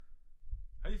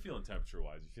feeling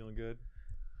temperature-wise? You feeling good?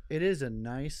 It is it's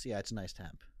a nice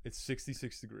temp. It's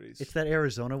 66 degrees. It's that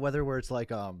Arizona weather where it's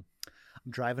like I'm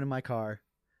driving in my car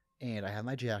and I have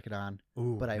my jacket on,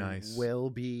 Ooh, but I nice. will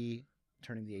be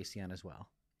turning the AC on as well.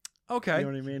 Okay. You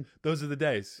know what I mean? Those are the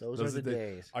days. Those are the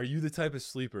days. Are you the type of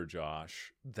sleeper,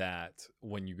 Josh, that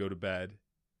when you go to bed,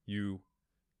 you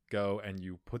go and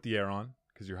you put the air on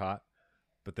because you're hot,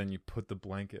 but then you put the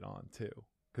blanket on too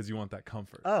because you want that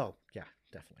comfort? Oh, yeah,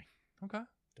 definitely. Okay.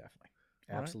 Definitely.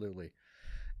 All right. Absolutely.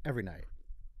 Every night.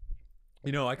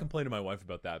 You know, I complain to my wife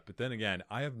about that, but then again,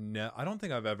 I don't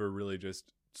think I've ever really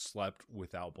just slept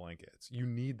without blankets. You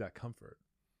need that comfort.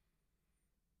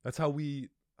 That's how we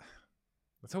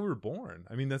were born.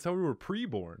 I mean, that's how we were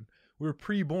pre-born. We were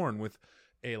pre-born with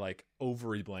a like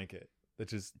ovary blanket that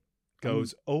just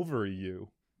goes over you.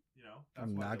 You know,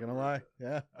 I'm not going to lie.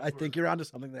 Yeah. I think you're onto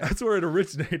something there. That's where it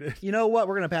originated. You know what?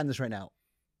 We're going to patent this right now.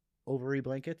 Ovary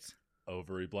blankets.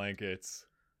 Ovary blankets.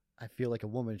 I feel like a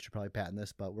woman should probably patent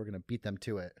this, but we're going to beat them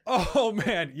to it. Oh,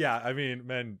 man. Yeah. I mean,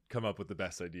 men come up with the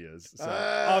best ideas. So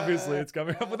obviously it's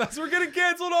coming up with us. We're getting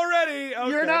canceled already.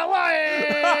 Okay. You're not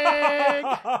lying.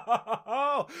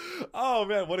 Oh,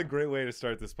 man. What a great way to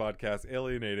start this podcast.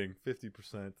 Alienating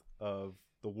 50% of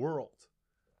the world.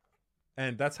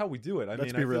 And that's how we do it.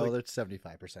 Let's be real. It's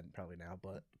 75% probably now,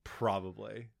 but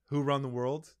probably. Who run the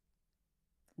world?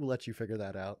 We'll let you figure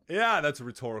that out. Yeah, that's a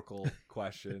rhetorical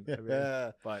question. I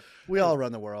mean, but we all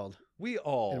run the world. We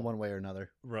all. In one way or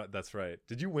another. Right, that's right.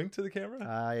 Did you wink to the camera?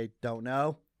 I don't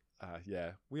know.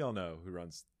 Yeah, we all know who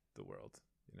runs the world,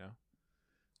 you know?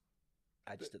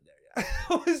 I just did there,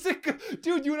 yeah. Was it good?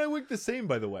 Dude, you and I winked the same,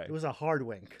 by the way. It was a hard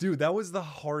wink. Dude, that was the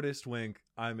hardest wink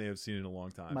I may have seen in a long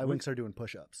time. My winks are doing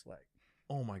push-ups. Like,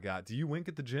 oh my God. Do you wink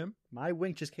at the gym? My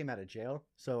wink just came out of jail,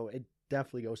 so it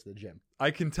definitely goes to the gym.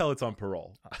 I can tell it's on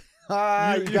parole. You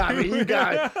got me. You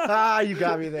got it. You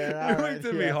got me there. You winked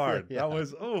at me hard. Yeah. That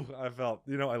was, I felt,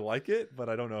 I like it, but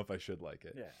I don't know if I should like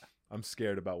it. Yeah. I'm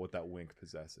scared about what that wink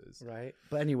possesses. Right.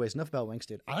 But anyways, enough about winks,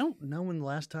 dude. I don't know when the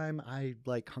last time I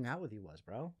hung out with you was,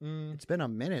 bro. It's been a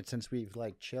minute since we've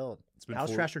chilled. It's been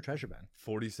how's Trash or Treasure been?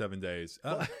 47 days.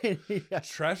 Yeah.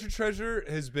 Trash or Treasure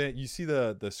has been, you see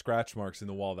the scratch marks in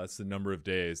the wall. That's the number of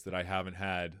days that I haven't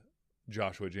had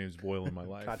Joshua James Boyle in my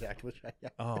life. Contact with yeah.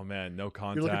 Oh man, no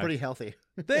contact. You're looking pretty healthy.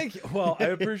 Thank you. Well, I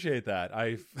appreciate that.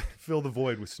 I fill the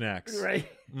void with snacks. Right.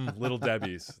 Little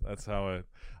Debbie's. That's how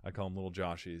I call them little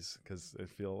Joshies, because I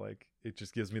feel like it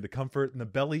just gives me the comfort and the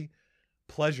belly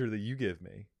pleasure that you give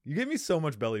me. You give me so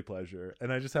much belly pleasure,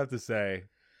 and I just have to say,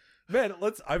 man,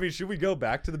 should we go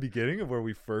back to the beginning of where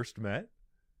we first met?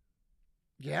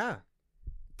 Yeah.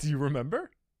 Do you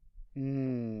remember?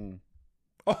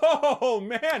 Oh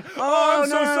man! I'm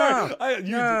so sorry.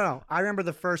 No. I remember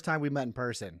the first time we met in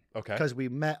person. Okay. Because we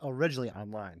met originally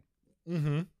online.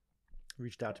 Mm-hmm.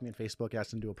 Reached out to me on Facebook,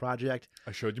 asked him to do a project.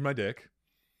 I showed you my dick,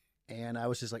 and I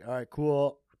was just like, "All right,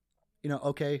 cool.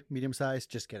 Okay, medium size.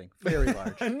 Just kidding. Very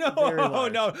large.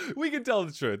 No. We can tell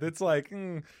the truth. It's like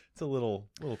it's a little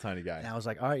tiny guy." And I was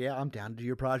like, "All right, yeah, I'm down to do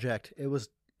your project." It was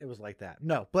like that.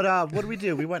 No, but what did we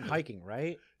do? We went hiking,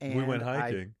 right? And we went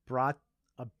hiking. I brought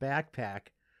a backpack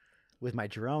with my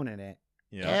drone in it.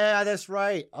 Yep. Yeah, that's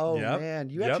right. Oh, yep. man.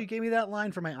 You actually gave me that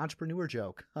line for my entrepreneur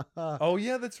joke. Oh,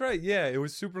 yeah, that's right. Yeah, it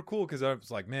was super cool because I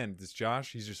was like, man, this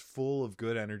Josh, he's just full of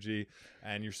good energy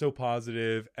and you're so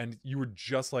positive. And you were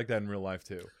just like that in real life,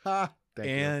 too.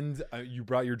 Thank you. You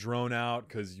brought your drone out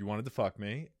because you wanted to fuck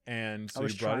me. And so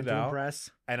you brought it out.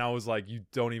 Impress. And I was like, you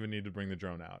don't even need to bring the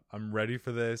drone out. I'm ready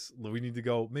for this. We need to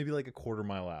go maybe like a quarter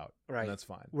mile out. Right. And that's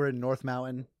fine. We're in North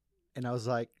Mountain. And I was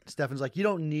like, Stefan's like, you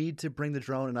don't need to bring the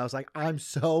drone. And I was like, I'm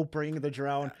so bringing the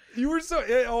drone. You were so,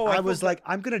 I was like,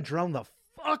 I'm going to drone the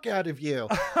fuck out of you.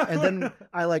 And then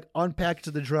I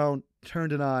unpacked the drone,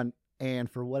 turned it on.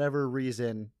 And for whatever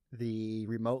reason, the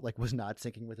remote was not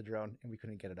syncing with the drone and we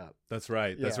couldn't get it up. That's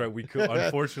right. That's right. We could,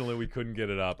 unfortunately, we couldn't get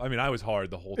it up. I mean, I was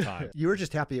hard the whole time. You were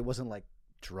just happy it wasn't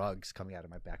drugs coming out of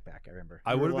my backpack. I remember.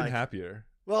 I would have been happier.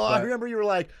 Well, I remember you were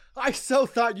like, I so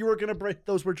thought you were going to break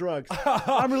those were drugs.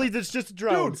 I'm really, it's just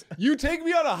drones. Dude, you take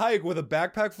me on a hike with a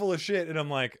backpack full of shit, and I'm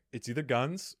like, it's either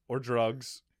guns or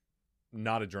drugs,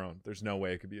 not a drone. There's no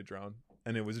way it could be a drone.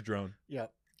 And it was a drone.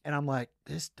 Yep. And I'm like,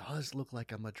 this does look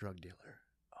like I'm a drug dealer.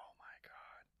 Oh, my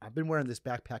God. I've been wearing this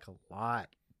backpack a lot.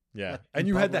 Yeah. And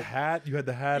you had the hat. You had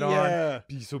the hat on.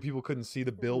 So people couldn't see.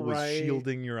 The bill was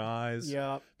shielding your eyes.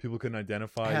 Yeah. People couldn't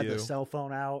identify you. I had the cell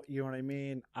phone out. You know what I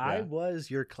mean? Yeah. I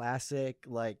was your classic,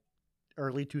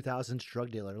 early 2000s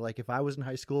drug dealer. If I was in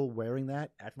high school wearing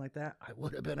that, acting like that, I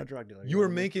would have been a drug dealer. You were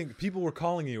making, people were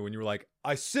calling you and you were like,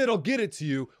 I said I'll get it to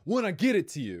you when I get it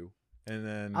to you. And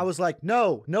then I was like,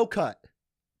 no cut.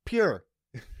 pure,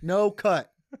 no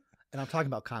cut, and I'm talking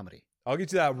about comedy. I'll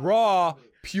get you that raw,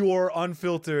 pure,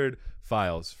 unfiltered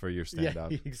files for your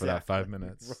stand-up for that 5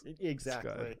 minutes. Right,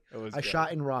 exactly. I I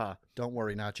shot in RAW. Don't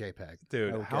worry, not JPEG. I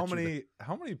Dude, will how get you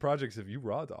many projects have you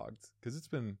raw dogged? Because it's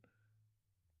been.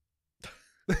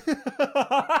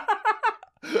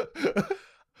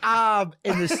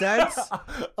 In the sense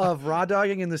of raw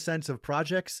dogging, in the sense of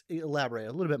projects, elaborate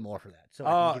a little bit more for that, so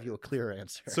I can give you a clear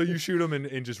answer. So you shoot them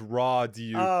in just raw. Do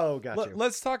you? Oh, got you.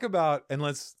 Let's talk about, and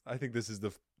I think this is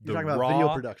the You're talking raw, about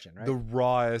video production, right? the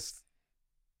rawest.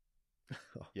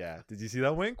 Yeah. Did you see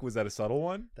that wink? Was that a subtle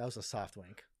one? That was a soft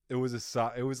wink. It was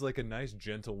it was like a nice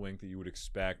gentle wink that you would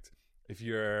expect if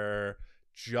you're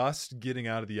just getting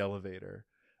out of the elevator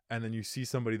and then you see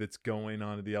somebody that's going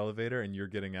onto the elevator and you're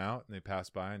getting out and they pass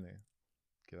by and they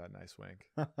give that nice wink.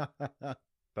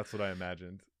 That's what I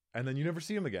imagined. And then you never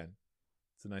see them again.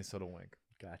 It's a nice subtle wink.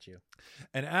 Got you.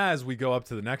 And as we go up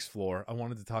to the next floor, I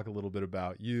wanted to talk a little bit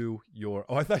about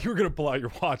I thought you were going to pull out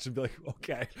your watch and be like,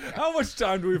 okay, how much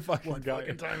time do we fucking got? What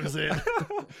fucking time is it?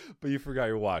 But you forgot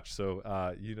your watch,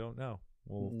 so you don't know.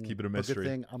 We'll keep it a mystery. Good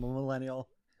thing I'm a millennial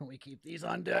and we keep these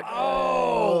on deck.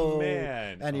 Oh,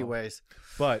 man. Anyways.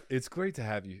 But it's great to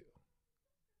have you.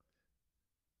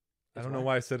 I don't know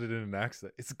why I said it in an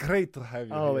accent. It's great to have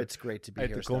you here. It's great to be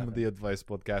here, at the Comedy Advice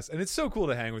Podcast. And it's so cool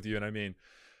to hang with you. And I mean,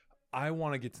 I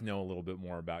want to get to know a little bit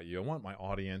more about you. I want my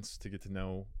audience to get to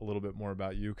know a little bit more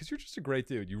about you because you're just a great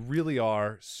dude. You really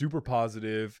are super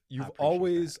positive.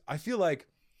 I feel like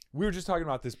we were just talking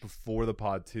about this before the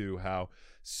pod too, how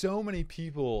so many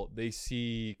people, they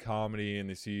see comedy and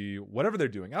they see whatever they're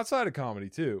doing outside of comedy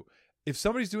too. If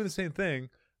somebody's doing the same thing,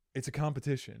 it's a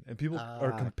competition and people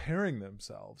are comparing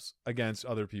themselves against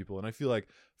other people. And I feel like,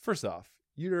 first off,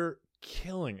 you're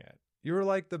killing it. You're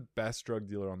like the best drug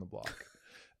dealer on the block.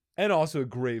 And also a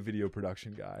great video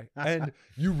production guy. And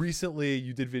you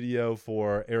did video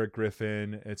for Eric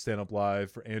Griffin at Stand Up Live,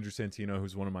 for Andrew Santino,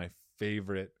 who's one of my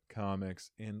favorite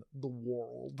comics in the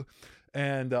world,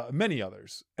 and many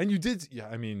others. And you did, you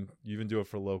even do it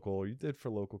for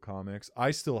local comics.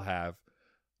 I still have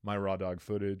my raw dog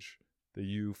footage that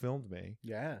you filmed me.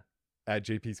 Yeah. At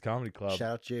JP's Comedy Club.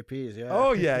 Shout out JP's, yeah.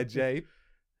 Oh, yeah, Jay.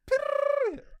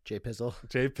 J Pizzle.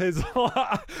 J Pizzle.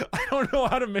 I don't know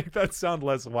how to make that sound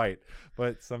less white,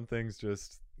 but some things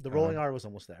just. The rolling R was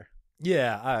almost there.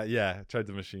 Yeah. I tried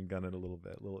to machine gun it a little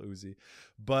bit, a little Uzi.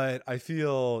 But I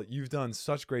feel you've done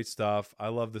such great stuff. I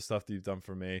love the stuff that you've done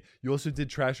for me. You also did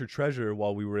Trash or Treasure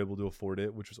while we were able to afford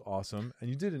it, which was awesome.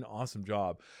 And you did an awesome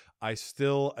job. I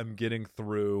still am getting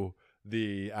through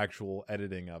the actual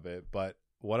editing of it. But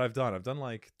what I've done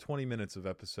like 20 minutes of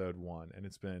episode 1, and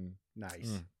it's been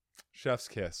nice. Chef's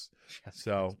kiss.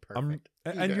 So I'm,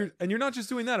 and you're not just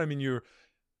doing that. I mean,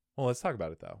 let's talk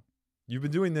about it though. You've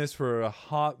been doing this for a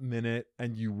hot minute,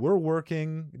 and you were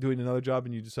doing another job,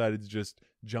 and you decided to just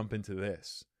jump into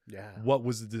this. Yeah. What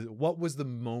was the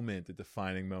moment, the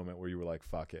defining moment where you were like,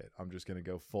 "Fuck it, I'm just gonna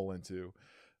go full into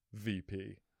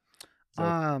VP"?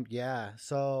 Yeah.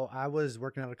 So I was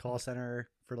working at a call center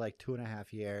for like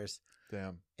 2.5 years.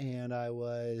 Damn. And I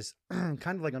was kind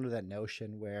of like under that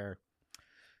notion where,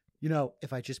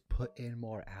 if I just put in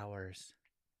more hours,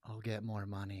 I'll get more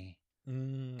money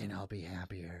and I'll be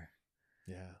happier.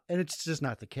 Yeah. And it's just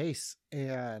not the case.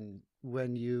 And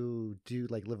when you do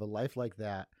like live a life like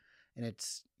that, and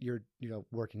you're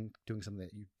doing something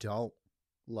that you don't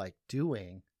like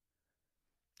doing,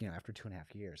 after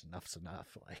 2.5 years, enough's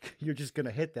enough. Like, you're just going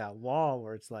to hit that wall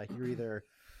where it's like, you're either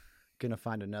going to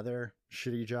find another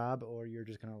shitty job, or you're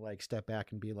just going to like step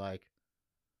back and be like,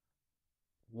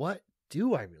 what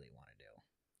do I really want to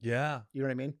do? Yeah. You know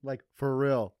what I mean? Like, for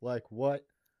real, like what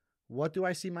do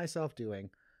I see myself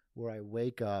doing where I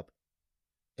wake up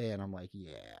and I'm like,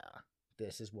 yeah,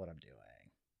 this is what I'm doing.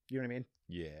 You know what I mean?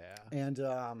 Yeah. And,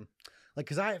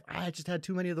 cause I just had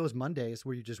too many of those Mondays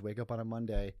where you just wake up on a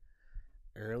Monday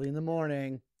early in the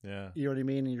morning. Yeah. You know what I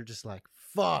mean? And you're just like,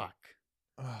 fuck.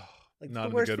 Oh, like not the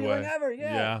in worst a good feeling way. ever.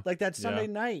 Yeah. Like that Sunday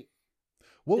night.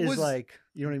 What was like,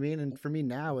 you know what I mean? And for me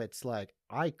now, it's like,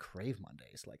 I crave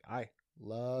Mondays. Like, I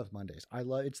love Mondays.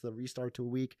 It's the restart to a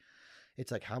week.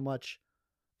 It's like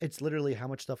it's literally how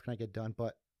much stuff can I get done?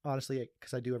 But honestly,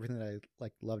 because I do everything that I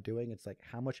like love doing, it's like,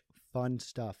 how much fun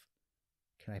stuff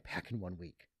can I pack in 1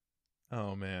 week?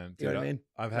 Oh man, dude, you know what I mean?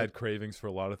 I've had cravings for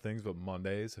a lot of things, but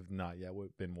Mondays have not yet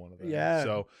been one of them. Yeah.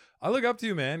 So I look up to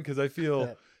you, man, because I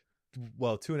feel,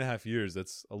 2.5 years,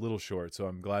 that's a little short. So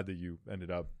I'm glad that you ended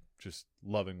up just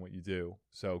loving what you do.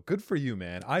 So good for you,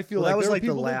 man. I feel like that was there like the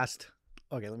people last.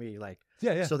 Okay, let me like.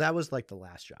 Yeah. So that was like the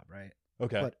last job, right?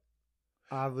 Okay. But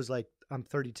I was like, I'm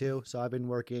 32, so I've been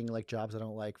working like jobs I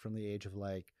don't like from the age of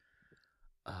like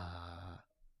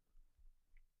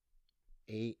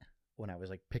 8 when I was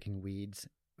like picking weeds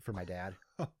for my dad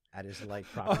at his like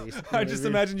properties. You know I what just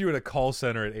mean? imagine you at a call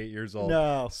center at 8 years old.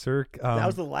 No, Sir, that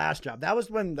was the last job. That was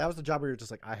the job where you're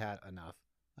just like, I had enough.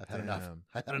 I've had enough. Damn.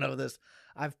 I had enough of this.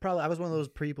 I was one of those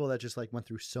people that just like went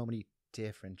through so many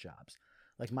different jobs.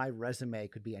 Like my resume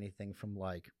could be anything from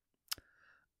like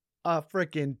a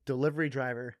freaking delivery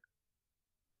driver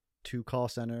to call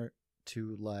center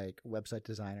to like website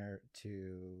designer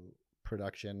to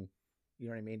production. You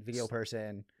know what I mean? Video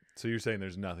person. So you're saying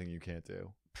there's nothing you can't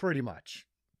do? Pretty much.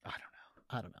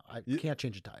 I don't know. I can't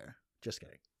change a tire. Just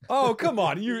kidding. Oh, come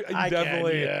on. You I can,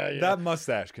 definitely, yeah. that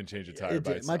mustache can change a tire It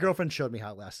by did. itself. My girlfriend showed me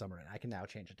how last summer, and I can now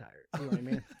change a tire. You know what I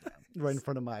mean? Right in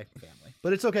front of my family.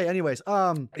 But it's okay. Anyways,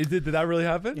 Did that really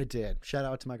happen? it did. Shout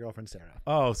out to my girlfriend Sarah.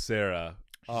 Oh, Sarah.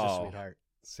 She's Oh, a sweetheart.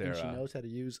 Sarah. And she knows how to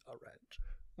use a wrench.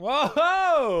 Whoa!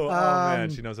 Oh man, Um,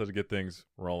 she knows how to get things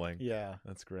rolling. Yeah.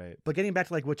 That's great. But getting back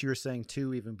to like what you were saying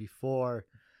too, even before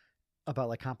about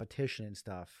like competition and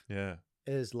stuff, Yeah.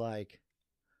 is like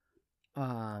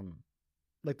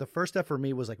the first step for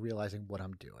me was like realizing what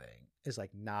I'm doing is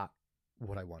like not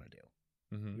what I want to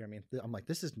do. Mm-hmm. You know what I mean? I'm like,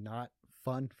 this is not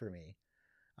fun for me.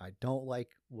 I don't like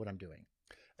what I'm doing.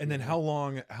 And then how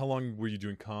long were you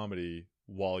doing comedy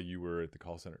while you were at the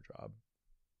call center job?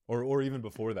 Or even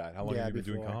before that? How long Yeah, have you been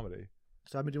doing before. comedy?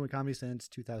 So I've been doing comedy since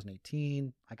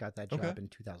 2018. I got that job Okay. in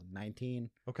 2019.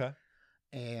 Okay.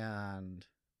 And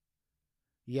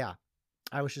yeah,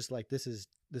 I was just like, this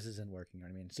isn't working. You know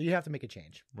what I mean? So you have to make a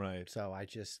change. Right. So I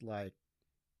just like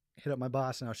hit up my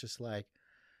boss and I was just like,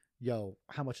 yo,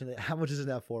 how much is in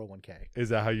that 401k? Is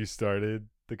that how you started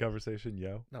the conversation?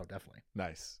 Yo. No, definitely.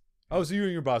 Nice. Oh, so you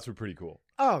and your boss were pretty cool.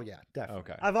 Oh yeah, definitely.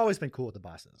 Okay. I've always been cool with the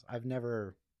bosses. I've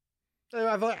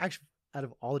actually, out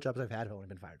of all the jobs I've had, I've only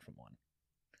been fired from one.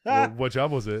 Well, what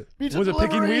job was it? Pizza Was it picking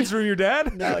delivery. weeds from your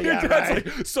dad? No, Your yeah, dad's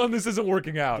right. like, son, this isn't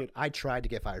working out. Dude, I tried to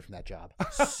get fired from that job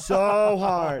so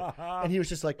hard. And he was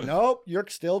just like, nope, you're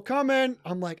still coming.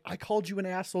 I'm like, I called you an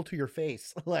asshole to your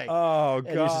face. Like, Oh, God.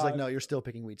 and he's just like, no, you're still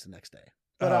picking weeds the next day.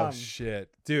 But, Oh,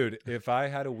 shit. Dude, if I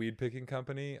had a weed picking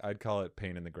company, I'd call it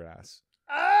Pain in the Grass.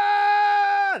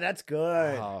 That's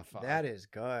good. Oh, fuck. That is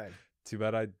good. Too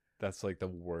bad that's like the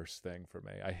worst thing for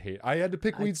me. I had to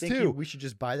pick I weeds think too. we should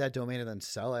just buy that domain and then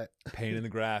sell it. Pain in the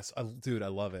Grass. Dude, I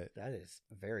love it. That is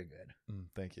very good.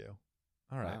 Thank you.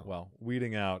 All right. Wow. Well,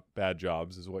 weeding out bad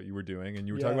jobs is what you were doing. And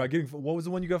you were Yeah. talking about what was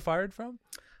the one you got fired from?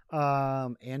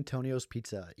 Antonio's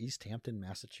Pizza, East Hampton,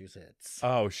 Massachusetts.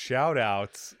 Oh, shout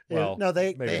outs. Well, no,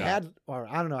 they maybe not. had, or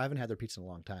I don't know, I haven't had their pizza in a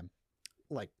long time,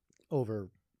 like over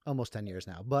almost 10 years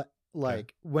now. But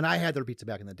like when I had their pizza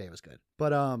back in the day, it was good.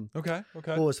 But Okay.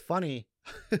 what was funny,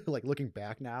 like looking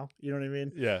back now, you know what I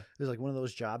mean? Yeah. It was like one of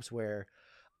those jobs where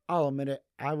I'll admit it,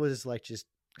 I was like just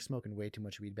smoking way too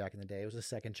much weed back in the day. It was a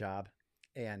second job,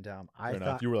 and I Fair enough.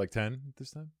 thought You were like 10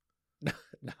 this time?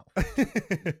 no,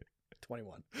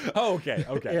 21. Oh, okay.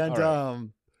 Okay. And all right.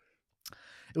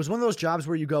 it was one of those jobs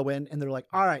where you go in and they're like,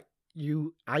 all right,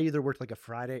 I either worked like a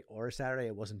Friday or a Saturday.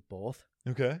 It wasn't both.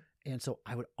 Okay. And so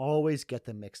I would always get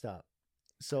them mixed up.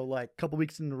 So like a couple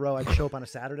weeks in a row, I'd show up on a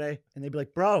Saturday and they'd be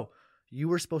like, bro, you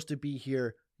were supposed to be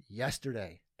here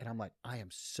yesterday. And I'm like, I am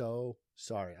so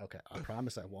sorry. Okay. I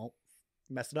promise I won't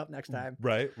mess it up next time.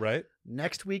 Right.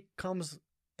 Next week comes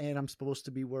and I'm supposed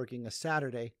to be working a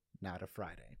Saturday, not a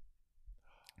Friday.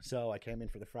 So I came in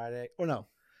for the Friday, or no.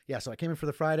 Yeah, so I came in for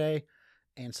the Friday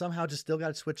and somehow just still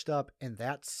got it switched up. And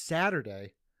that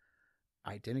Saturday,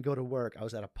 I didn't go to work. I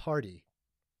was at a party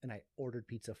and I ordered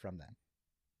pizza from them.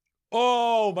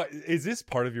 Oh, my. Is this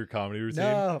part of your comedy routine?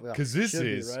 No. Because this should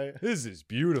be, is right? this is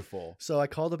beautiful. So I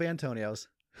called up Antonio's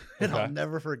and Okay. I'll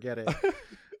never forget it.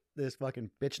 This fucking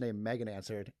bitch named Megan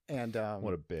answered. And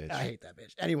What a bitch. I hate that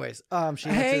bitch. Anyways, she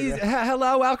answered,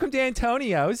 hello, welcome to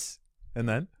Antonio's. And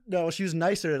then? no, she was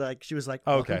nicer. Like she was like,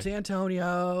 Okay. welcome to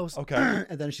Antonio's. Okay.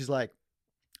 And then she's like,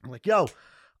 I'm like, yo,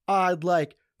 I'd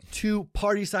like 2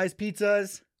 party-sized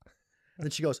pizzas. And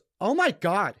then she goes, oh my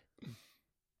God,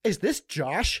 is this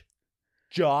Josh?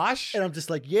 Josh? And I'm just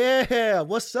like, yeah,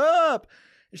 what's up?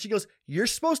 And she goes, you're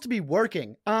supposed to be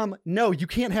working. No, you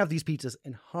can't have these pizzas.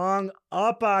 And hung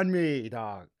up on me,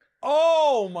 dog.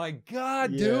 Oh my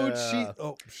God, dude. Yeah.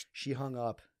 Oh, She hung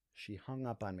up. She hung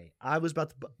up on me. I was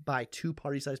about to buy 2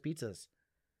 party-sized pizzas.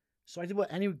 So I did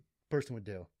what any person would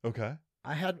do. okay.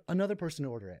 I had another person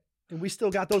order it. And we still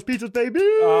got those pizzas, baby.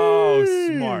 Oh,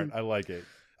 smart. I like it.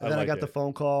 And then I like got the it.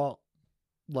 phone call.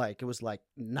 Like, it was like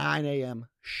 9 a.m.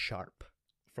 sharp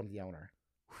from the owner.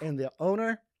 And the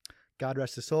owner, God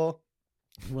rest his soul,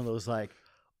 one of those like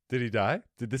Did he die?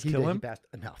 Did this He kill did, him? He passed.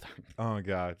 No, Oh my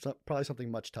God. probably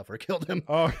something much tougher killed him.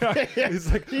 Oh God.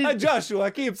 He's like, "Hi, Joshua,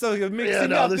 keep so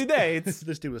mixing up the dates."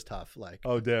 This dude was tough. Like,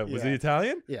 Oh damn. Was he Yeah.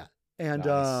 Italian? yeah, and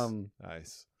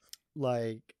Nice.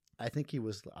 like I think he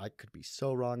was. I could be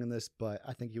so wrong in this, but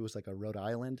I think he was like a Rhode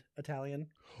Island Italian.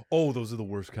 Oh, those are the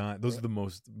worst kind. Those are the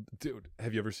most. Dude,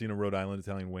 have you ever seen a Rhode Island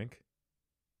Italian wink?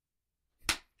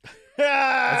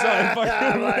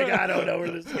 I'm like, I don't know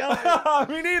where this is going.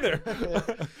 Me neither.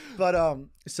 But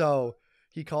so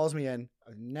he calls me in.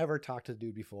 I've never talked to the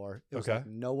dude before. It was Okay. like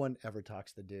no one ever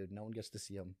talks to the dude. No one gets to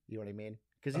see him. You know what I mean?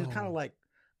 Because he was kind Oh. of like,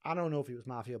 I don't know if he was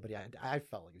mafia, but yeah, I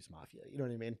felt like he was mafia. You know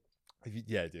what I mean?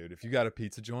 Yeah, dude. If you got a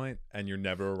pizza joint and you're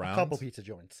never around, A couple pizza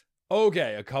joints.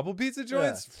 Okay, a couple pizza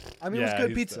joints. I mean, Yeah, it was good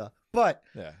he's pizza, but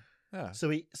Yeah.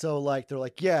 so like they're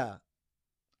like, yeah,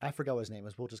 I forgot what his name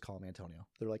is. We'll just call him Antonio.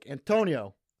 They're like,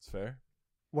 Antonio It's fair.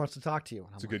 wants to talk to you.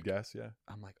 And It's a good guess. Yeah.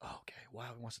 I'm like, oh, okay,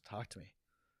 wow, he wants to talk to me.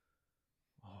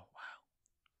 Oh wow.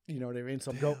 You know what I mean?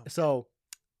 So Damn. so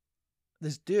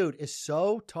this dude is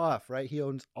so tough, right? He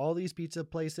owns all these pizza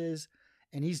places,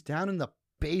 and he's down in the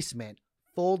basement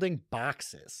folding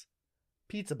boxes,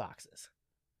 pizza boxes.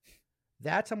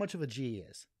 That's how much of a G he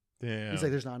is. Damn. He's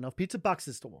like, there's not enough pizza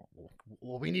boxes.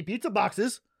 Well, we need pizza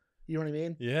boxes. You know what I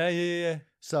mean? Yeah.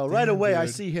 So right Damn, away, I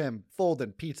dude. see him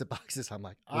folding pizza boxes. I'm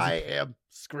like, I am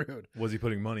screwed. Was he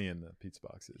putting money in the pizza He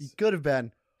boxes? could have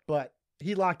been, but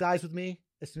he locked eyes with me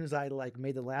as soon as I like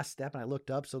made the last step, and I looked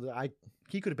up so that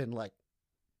he could have been like,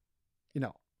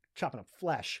 chopping up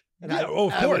flesh. And Yeah, I of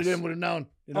course. would have known.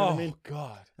 You know Oh what I mean?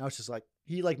 God. I was just like,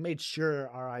 he like made sure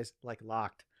our eyes like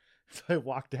locked. So I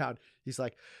walked down. He's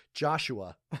like,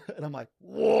 Joshua. And I'm like,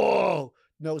 whoa,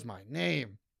 knows my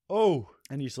name. Oh.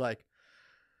 And he's like,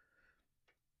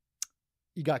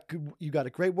 you got a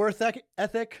great work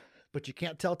ethic, but you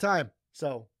can't tell time.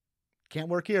 So can't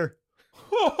work here.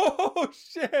 Oh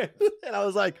shit. And I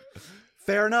was like,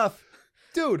 fair enough.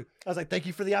 Dude. I was like, thank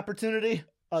you for the opportunity.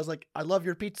 I was like, I love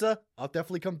your pizza. I'll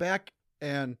definitely come back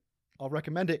and I'll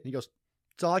recommend it. And he goes,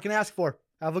 that's all I can ask for.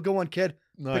 Have a good one, kid.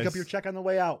 Nice. Pick up your check on the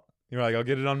way out. You're like, I'll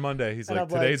get it on Monday. He's And like,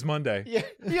 I'm like, today's Monday. Yeah.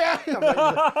 Yeah. He's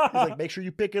like, make sure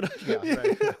you pick it up. Yeah,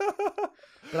 right.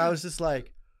 But I was just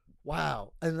like,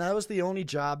 wow. And that was the only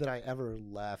job that I ever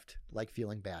left like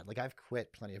feeling bad. Like I've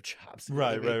quit plenty of jobs. You know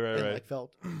what I mean? Right. And like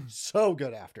felt so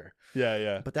good after.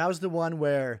 Yeah. But that was the one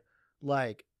where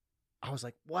like I was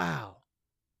like, wow.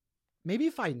 Maybe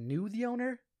if I knew the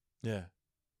owner, Yeah.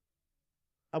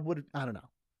 I would. I don't know.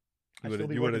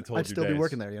 You would have told I'd still be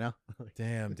working there, you know.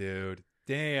 Damn, dude.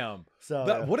 Damn.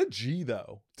 So What a G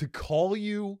though. To call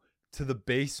you to the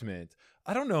basement.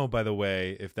 I don't know, by the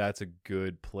way, if that's a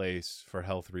good place for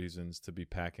health reasons to be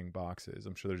packing boxes.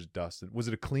 I'm sure there's dust. Was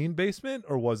it a clean basement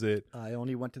or was it? I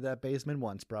only went to that basement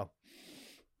once, bro.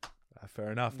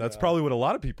 Fair enough. That's Yeah. probably what a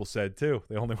lot of people said too.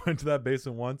 They only went to that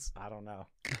basement once. I don't know.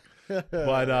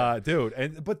 But dude,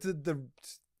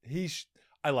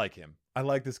 I like him. I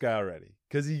like this guy already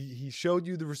because he showed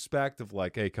you the respect of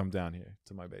like, hey, come down here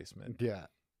to my basement. Yeah.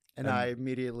 And And- I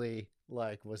immediately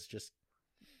like was just,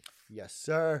 yes,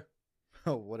 sir.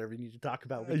 Whatever you need to talk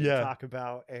about, we can Yeah. talk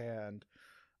about. And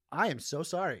I am so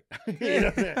sorry.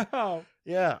 You know?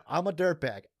 Yeah, I'm a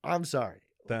dirtbag. I'm sorry.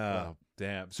 Oh,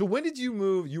 damn. So when did you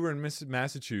move? You were in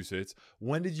Massachusetts.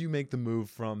 When did you make the move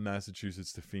from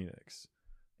Massachusetts to Phoenix?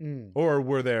 Mm. Or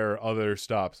were there other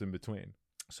stops in between?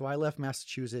 So I left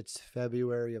Massachusetts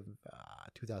February of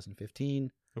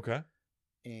 2015 Okay.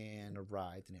 and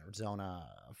arrived in Arizona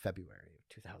February of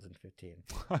 2015.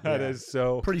 That Yeah. is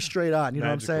so Pretty straight on, you know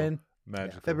Magical. what I'm saying?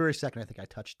 magical. Yeah, February 2nd, I think I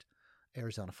touched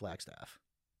Arizona Flagstaff.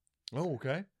 Oh,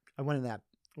 okay. I went in that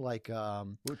like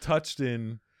We're touched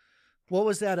in. what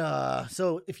was that?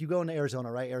 So if you go into Arizona,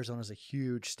 right? Arizona's a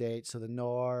huge state. So the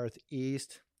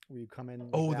northeast, where you come in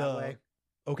that way,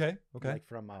 Okay. like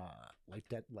from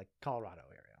like Colorado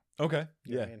area. Okay.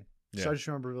 You know Yeah. what I mean? Yeah. So I just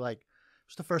remember like it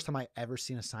was the first time I ever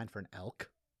seen a sign for an elk,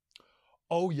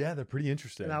 Oh, yeah. They're pretty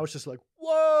interesting. and I was just like,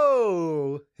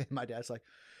 whoa! And my dad's like,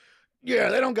 yeah,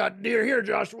 they don't got deer here,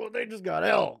 Joshua. They just got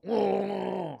elk.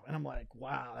 And I'm like,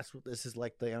 wow, that's what this is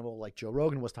like the animal like Joe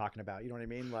Rogan was talking about. You know what I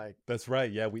mean? Like That's right.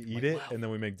 Yeah. We eat Like, it wow. and then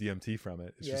we make DMT from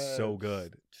it. It's just Yeah, so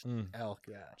good. just Mm. elk,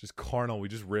 yeah. Just carnal. We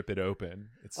just rip it open.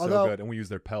 It's so Although- good. And we use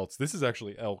their pelts. This is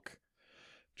actually elk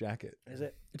jacket. Is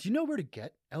it? Do you know where to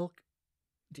get elk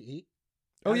to eat?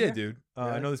 Oh down yeah, there? dude. I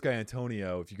Really? know this guy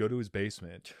Antonio. If you go to his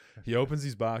basement, he opens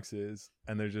these boxes,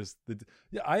 and they're just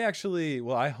yeah. I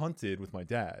hunted with my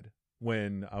dad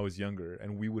when I was younger,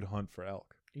 and we would hunt for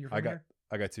elk. You're from I got here?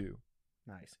 I got two.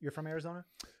 Nice. You're from Arizona?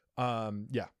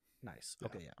 Yeah, Nice. Yeah.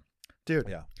 Okay, yeah. Dude.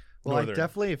 yeah. Well, I Northern.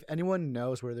 definitely, if anyone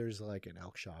knows where there's like an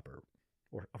elk shop or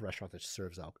or a restaurant that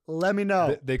serves elk, let me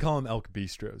know. They call them elk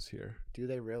bistros here. Do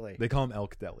they really? They call them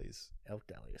elk delis. Elk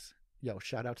delis. Yo,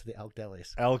 shout out to the elk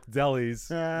delis. Elk delis.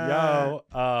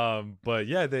 Yo. But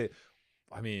yeah,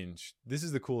 this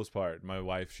is the coolest part. My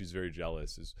wife, she's very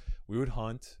jealous, is we would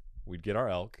hunt, we'd get our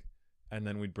elk, and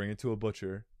then we'd bring it to a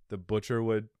butcher. The butcher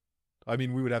would, we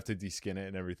would have to deskin it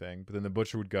and everything, but then the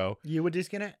butcher would go. You would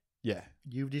deskin it? Yeah.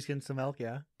 You've deskinned some elk,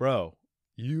 yeah? Bro,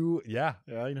 yeah.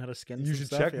 Yeah, you know how to skin You some should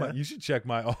stuff, check yeah? you should check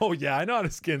my, oh yeah, I know how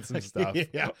to skin some stuff.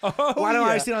 Yeah. Oh, Why don't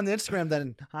yeah. I see it on the Instagram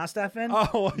then? Huh, Stefan?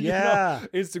 Oh, yeah.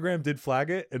 Instagram did flag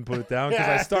it and put it down because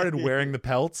I started wearing the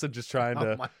pelts and just trying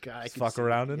to my God, fuck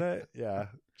around in it. Yeah.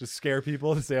 Just scare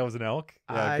people to say I was an elk.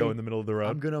 Yeah, go in the middle of the road.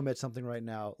 I'm going to admit something right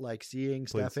now. Like seeing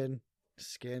Please. Stefan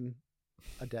skin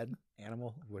a dead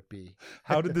animal would be.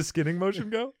 How did the skinning motion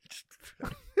go?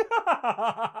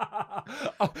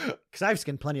 Because I've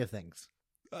skinned plenty of things.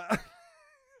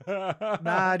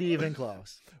 Not even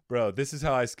close. Bro, this is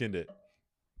how I skinned it.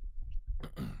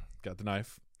 Got the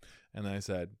knife. And then I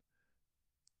said,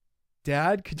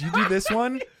 Dad, could you do this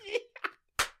one?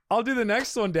 I'll do the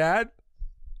next one, Dad.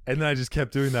 And then I just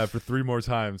kept doing that for 3 more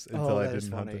times until I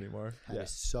didn't hunt anymore. That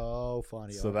is so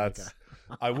funny. So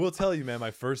I will tell you, man,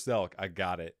 my first elk, I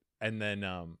got it. And then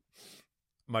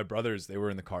my brothers, they were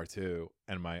in the car too.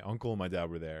 And my uncle and my dad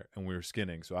were there and we were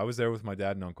skinning. So I was there with my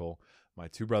dad and uncle. My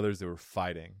 2 brothers, they were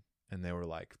fighting. And they were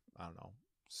like, I don't know,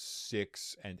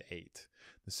 6 and 8.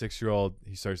 The 6-year-old,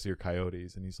 he starts to hear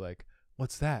coyotes and he's like,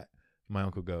 what's that? My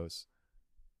uncle goes,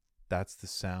 that's the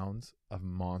sound of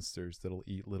monsters that'll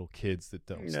eat little kids that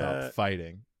don't stop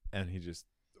fighting. And he just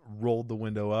rolled the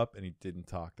window up and he didn't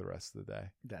talk the rest of the day.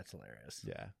 That's hilarious.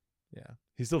 Yeah.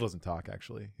 He still doesn't talk,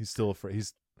 actually. He's still afraid.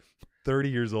 He's 30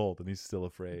 years old and he's still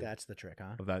afraid. That's the trick,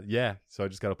 huh? Of that. Yeah. So I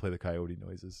just got to play the coyote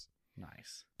noises.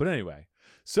 Nice. But anyway,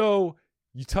 so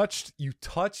you touched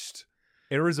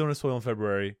Arizona soil in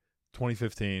February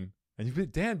 2015. And you've been,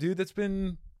 damn, dude, that's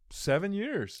been 7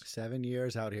 years. 7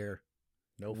 years out here.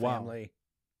 No Wow. family.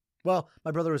 Well,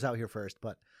 my brother was out here first,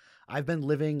 but I've been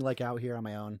living like out here on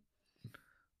my own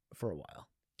for a while.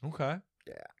 Okay.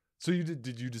 Yeah. So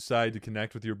did you decide to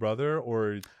connect with your brother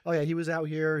or? Oh yeah, he was out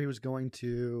here. He was going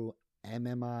to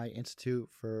MMI Institute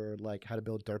for like how to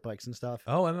build dirt bikes and stuff.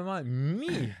 Oh, MMI.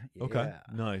 Me. Yeah. Okay.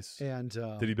 Nice. And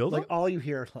did he build like them? all you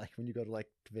hear like when you go to like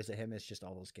to visit him is just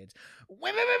all those kids.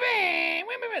 Like, hey,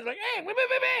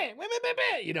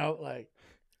 you know, like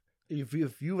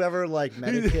if you've ever like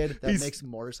met a kid that makes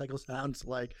motorcycle sounds,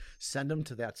 like send them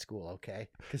to that school, okay?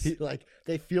 Because like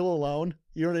they feel alone.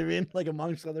 You know what I mean? Like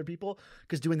amongst other people,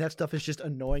 because doing that stuff is just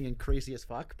annoying and crazy as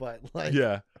fuck. But like,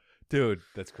 yeah, dude,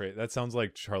 that's great. That sounds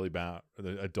like Charlie Brown,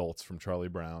 the adults from Charlie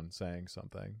Brown saying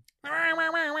something.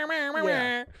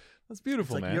 Yeah. That's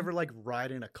beautiful, it's like man. you ever like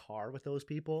ride in a car with those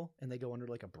people and they go under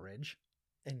like a bridge,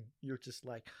 and you're just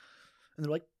like, and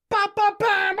they're like, bah, bah,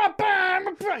 bah, bah, bah,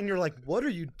 bah, bah, and you're like, what are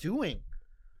you doing?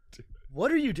 What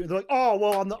are you doing? They're like, oh,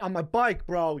 well, on my bike,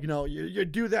 bro. You know, you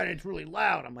do that and it's really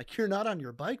loud. I'm like, you're not on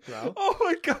your bike, bro. Oh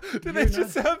my god! Do they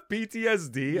just have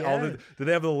PTSD? Yeah. Do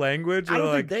they have the language? I don't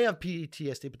like... think they have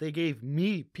PTSD, but they gave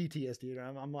me PTSD.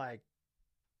 And I'm like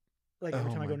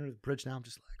every time I go under the bridge now, I'm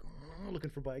just like looking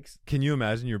for bikes. Can you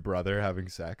imagine your brother having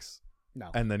sex? No.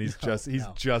 And then he's just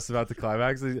about to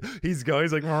climax. He's going.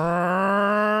 He's like, and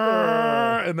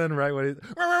then right when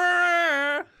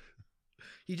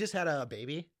he just had a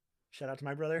baby. Shout out to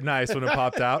my brother. Nice when it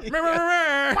popped out.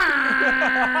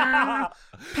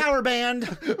 Power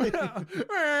band.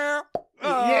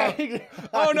 Yeah.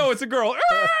 Oh no, it's a girl.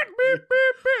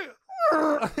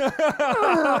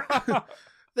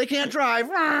 They can't drive.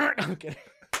 Okay.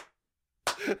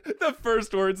 The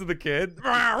first words of the kid.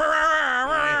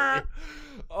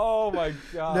 Oh my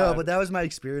god. No, but that was my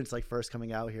experience. Like first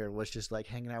coming out here was just like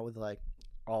hanging out with like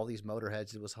all these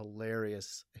motorheads. It was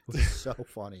hilarious. It was so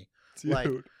funny. Dude. Like,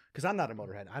 because I'm not a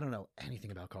motorhead. I don't know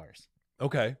anything about cars.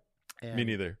 Okay. And, me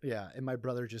neither. Yeah, and my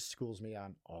brother just schools me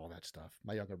on all that stuff.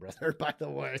 My younger brother, by the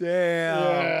way. Damn.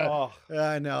 Yeah. Oh.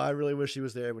 I know. I really wish he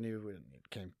was there when he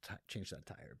came change that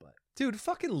tire. But dude,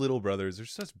 fucking little brothers are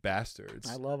such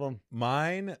bastards. I love them.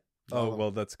 Mine. Oh,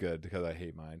 well, that's good because I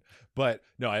hate mine. But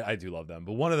no, I do love them.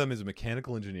 But one of them is a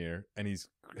mechanical engineer, and he's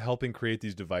helping create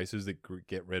these devices that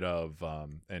get rid of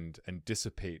and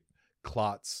dissipate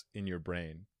clots in your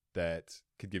brain that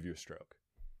could give you a stroke.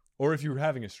 Or if you were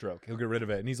having a stroke, he'll get rid of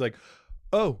it. And he's like,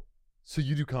 oh, so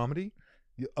you do comedy?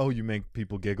 You make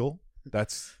people giggle?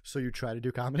 That's So you try to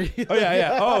do comedy? Oh,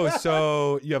 yeah. Oh,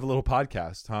 so you have a little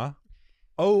podcast, huh?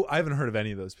 Oh, I haven't heard of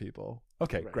any of those people.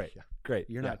 Okay, Right, great. yeah. Great.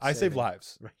 You're Yeah, not I save saving-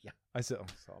 lives. Right, yeah. I say, oh,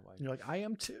 And you're like, I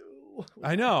am too. you.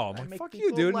 I know. I'm I like, make fuck you,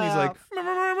 people dude. And he's like,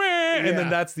 laugh. and then Yeah.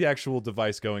 that's the actual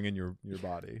device going in your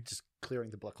body. Just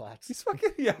clearing the blood clots. He's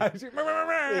fucking, yeah. He's like,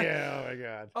 Yeah, oh my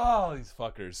god. Oh, these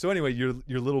fuckers. So anyway, your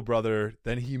little brother,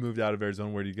 then he moved out of Arizona.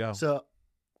 Where did he go? So,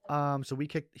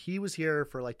 he was here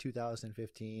for like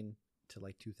 2015 to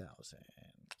like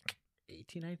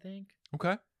 2018, I think.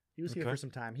 Okay. He was here Okay. for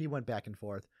some time. He went back and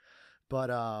forth, but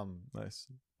Nice.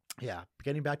 yeah,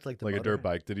 getting back to like the Like a motor, dirt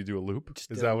bike. Did he do a loop? just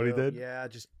Is did a that what he loop. did? Yeah,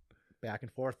 just back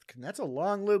and forth. And that's a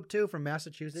long loop too, from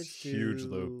Massachusetts Huge to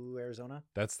loop. Arizona.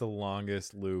 That's the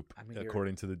longest loop, I mean, you're-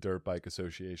 according to the Dirt Bike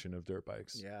Association of Dirt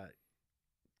Bikes. Yeah,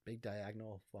 big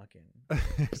diagonal, fucking.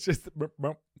 It's just.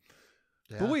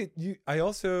 Yeah. But wait, I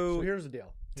also. So here's the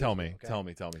deal. Tell Here's the me, deal, okay?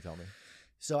 tell me.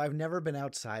 So I've never been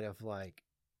outside of like,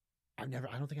 I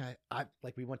don't think I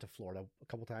like, we went to Florida a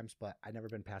couple times, but I never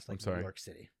been past I'm like sorry. New York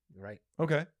City, right?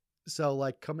 Okay. So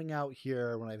like coming out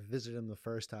here when I visited him the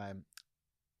first time,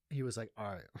 he was like, all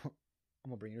right, I'm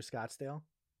gonna bring you to Scottsdale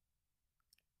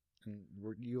and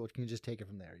you can just take it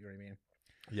from there. You know what I mean?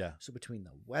 Yeah. So between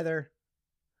the weather,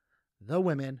 the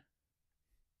women,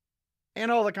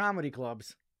 and all the comedy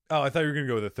clubs. Oh, I thought you were gonna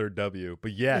go with a third W,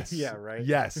 but yes. Yeah, right.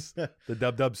 Yes. The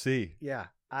Dub C. Yeah.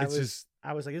 It's just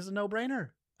I was like, it's a no brainer.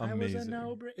 amazing.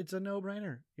 It's a no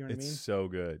brainer. You know what I It's mean? so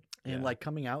good. And Yeah. like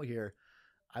coming out here,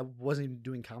 I wasn't even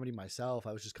doing comedy myself.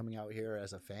 I was just coming out here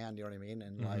as a fan. You know what I mean?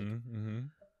 And like Mhm.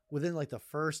 within like the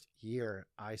first year,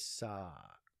 I saw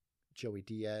Joey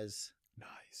Diaz,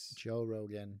 Nice. Joe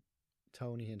Rogan,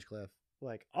 Tony Hinchcliffe,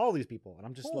 like all these people. And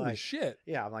I'm just Holy like, shit.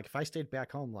 yeah, I'm like, if I stayed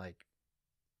back home, like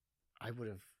I would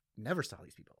have never saw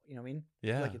these people. You know what I mean?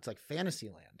 Yeah. Like it's like fantasy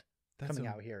land That's coming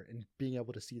out here and being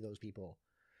able to see those people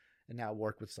and now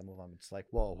work with some of them. It's like,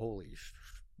 whoa,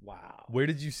 wow. Where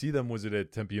did you see them? Was it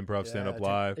at Tempe Improv Stand Up Yeah,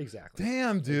 Live? Exactly.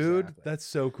 Damn, dude. Exactly. That's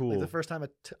so cool. Like the first time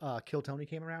Kill Tony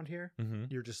came around here,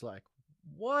 Mhm. you're just like,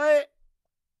 what?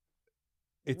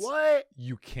 It's What?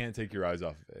 you can't take your eyes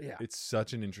off of it. Yeah. It's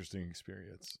such an interesting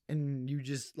experience. And you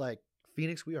just like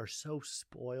Phoenix, we are so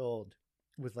spoiled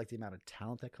with like the amount of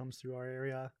talent that comes through our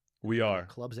area. We the are.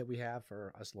 clubs that we have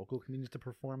for us local communities to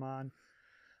perform on.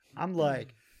 I'm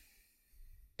like,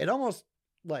 it almost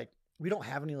like we don't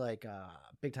have any like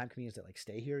big time comedians that like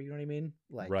stay here. You know what I mean?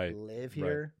 Like Right, live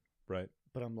here. Right.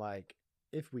 But I'm like,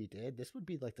 if we did, this would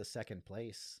be like the second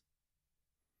place.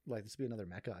 Like this would be another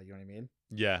mecca. You know what I mean?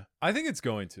 Yeah. I think it's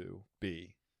going to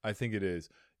be. I think it is.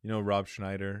 You know, Rob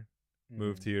Schneider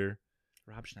moved here.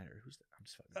 Rob Schneider. Who's that? I'm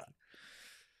just fucking.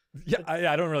 Yeah,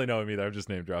 I don't really know him either. I'm just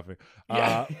name dropping.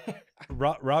 Yeah.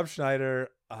 Rob Schneider,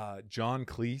 John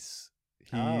Cleese. He's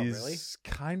Oh, really?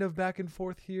 kind of back and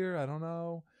forth here. I don't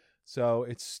know. So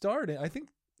it's starting. I think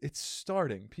it's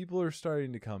starting. People are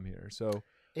starting to come here. So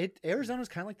Arizona's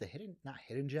kind of like the not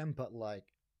hidden gem, but like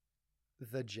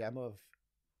the gem of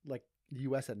like the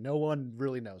U.S. that no one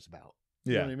really knows about.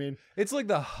 You know yeah, what I mean? it's like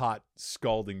the hot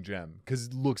scalding gem because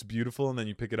it looks beautiful, and then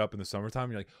you pick it up in the summertime.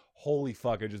 And you're like, holy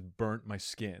fuck! I just burnt my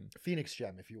skin. Phoenix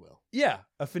gem, if you will. Yeah,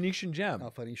 a Phoenician gem. A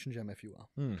Phoenician gem, if you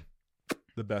will.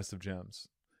 The best of gems.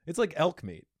 It's like elk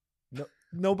meat. No,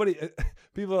 nobody.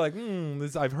 People are like,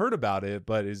 this. I've heard about it,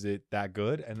 but is it that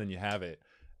good? And then you have it,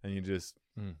 and you just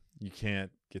you can't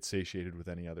get satiated with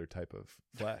any other type of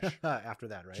flesh. After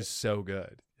that, right? Just so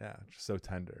good. Yeah, just so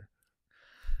tender.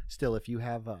 Still, if you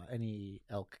have any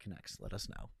elk connects, let us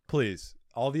know. Please,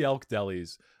 all the elk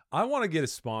delis. I want to get a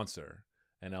sponsor,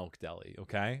 an elk deli.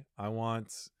 Okay, I'm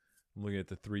looking at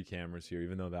the 3 cameras here,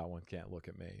 even though that one can't look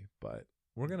at me. But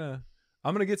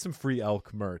I'm gonna get some free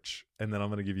elk merch, and then I'm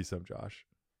gonna give you some, Josh.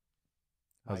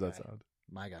 How's My that guy. sound?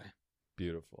 My guy.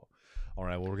 Beautiful. All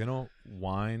right, well, we're gonna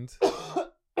wind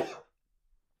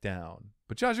down.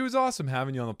 But Josh, it was awesome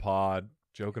having you on the pod,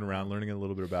 joking around, learning a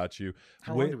little bit about you.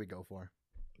 How long did we go for?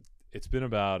 It's been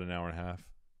about an hour and a half.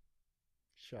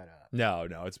 Shut up. No,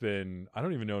 it's been, I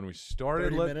don't even know when we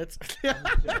started. 30 minutes?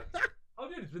 Oh,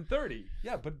 dude, it's been 30.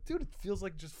 Yeah, but dude, it feels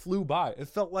like it just flew by. It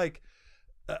felt like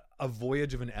a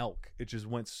voyage of an elk. It just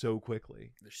went so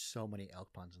quickly. There's so many elk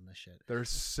puns in this shit. There's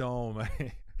so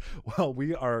many. Well,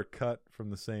 we are cut from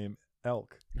the same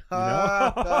elk. You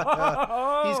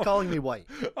know? He's calling me white.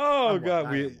 Oh, I'm God.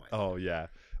 white. I am white. Oh, yeah.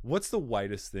 What's the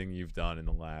whitest thing you've done in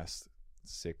the last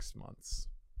 6 months?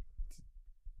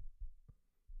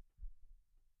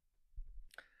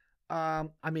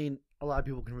 I mean, a lot of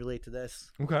people can relate to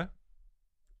this. Okay.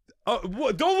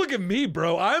 Oh, don't look at me,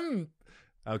 bro. I'm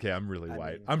really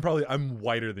white. mean- I'm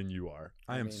whiter than you are.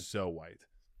 I am mean- so white.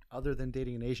 Other than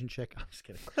dating an Asian chick, I'm just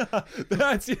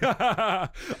kidding. Yeah.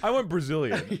 I went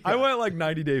Brazilian. Yeah. I went like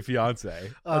 90 Day Fiance.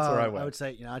 That's where I went. I would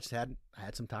say, I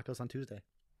had some tacos on Tuesday.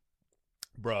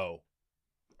 Bro.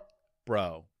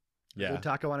 A Yeah. good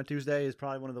taco on a Tuesday is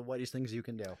probably one of the whitest things you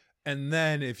can do. And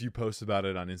then if you post about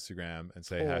it on Instagram and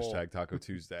say Oh. #Taco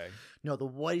Tuesday. No, the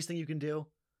whitest thing you can do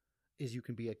is you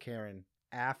can be a Karen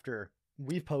after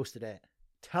we've posted it,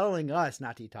 telling us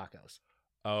not to eat tacos.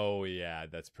 Oh yeah,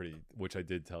 that's pretty. Which I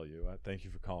did tell you. Thank you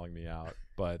for calling me out.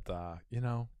 But I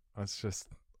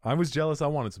was jealous. I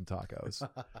wanted some tacos.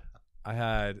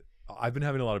 I've been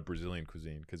having a lot of Brazilian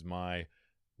cuisine because my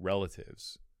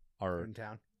relatives are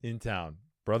in town.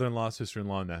 Brother-in-law,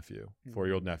 sister-in-law, nephew,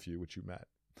 4-year-old nephew, which you met.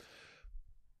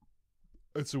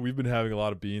 And so we've been having a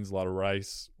lot of beans, a lot of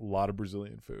rice, a lot of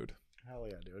Brazilian food. Hell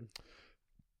yeah, dude.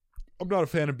 I'm not a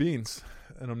fan of beans,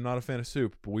 and I'm not a fan of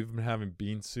soup, but we've been having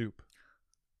bean soup.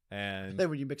 And then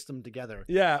when you mix them together.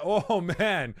 Yeah. Oh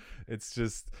man, it's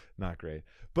just not great,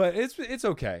 but it's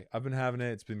okay. I've been having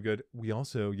it. It's been good. We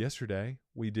also yesterday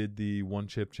we did the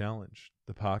 1-chip challenge,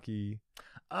 the Pocky.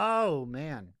 Oh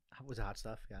man, that was hot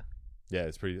stuff. Yeah. Yeah,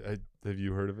 it's pretty. Have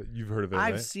you heard of it? You've heard of it?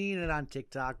 I've right? seen it on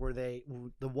TikTok where the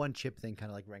 1-chip thing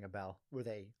kind of like rang a bell, where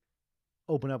they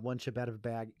open up 1 chip out of a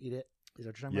bag, eat it. Is that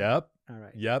what you're talking about? Yep. All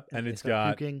right. Yep. And it's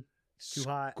got puking. Too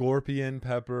hot. Scorpion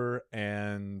pepper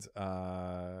and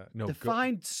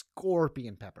Define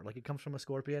scorpion pepper. Like it comes from a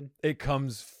scorpion. It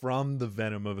comes from the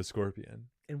venom of a scorpion.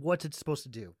 And what's it supposed to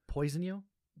do? Poison you?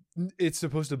 It's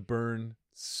supposed to burn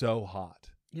so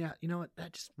hot. Yeah, you know what?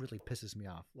 That just really pisses me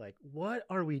off. Like, what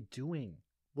are we doing?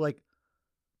 Like,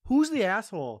 who's the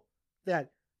asshole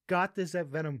that got that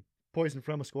venom poison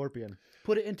from a scorpion,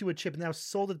 put it into a chip, and now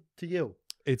sold it to you?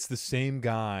 It's the same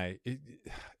guy.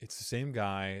 It's the same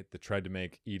guy that tried to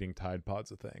make eating Tide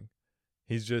Pods a thing.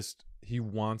 He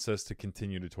wants us to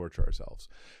continue to torture ourselves.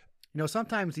 You know,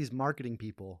 sometimes these marketing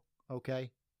people,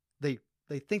 okay, they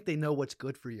think they know what's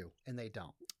good for you, and they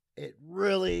don't. It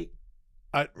really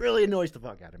annoys the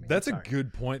fuck out of me. That's a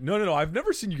good point. No. I've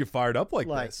never seen you get fired up like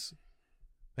this.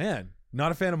 Man,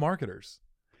 not a fan of marketers.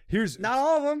 Not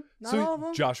all of them. Not all of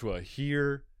them. Joshua,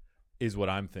 here is what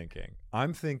I'm thinking.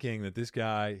 I'm thinking that this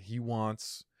guy, he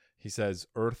says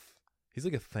Earth, he's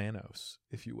like a Thanos,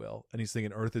 if you will. And he's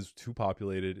thinking Earth is too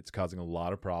populated. It's causing a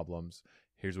lot of problems.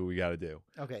 Here's what we got to do.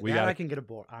 Okay, I can get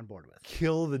on board with.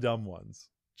 Kill the dumb ones.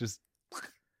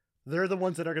 They're the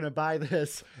ones that are going to buy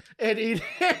this and eat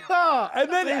it.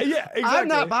 And then, yeah, exactly. I'm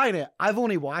not buying it. I've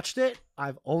only watched it.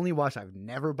 I've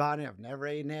never bought it. I've never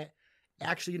eaten it.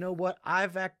 Actually, you know what?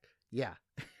 Yeah.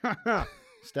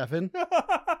 Stefan.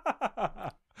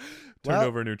 Turn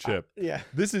over a new chip. Yeah.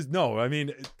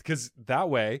 Because that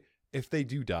way, if they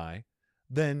do die,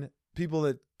 then people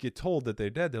that get told that they're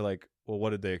dead, they're like, well,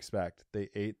 what did they expect? They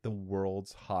ate the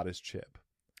world's hottest chip.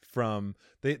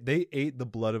 They ate the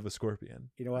blood of a scorpion.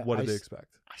 You know what? What did they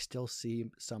expect? I still see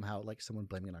somehow like someone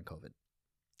blaming it on COVID.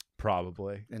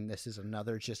 Probably. And this is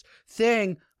another just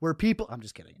thing where people, I'm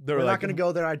just kidding. We're not going to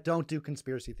go there. I don't do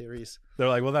conspiracy theories. They're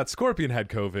like, well, that scorpion had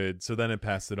COVID, so then it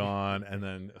passed it on, and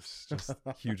then it's just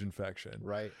huge infection.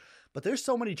 Right. But there's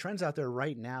so many trends out there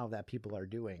right now that people are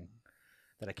doing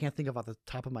that I can't think of off the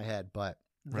top of my head, but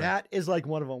that is like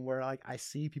one of them where like I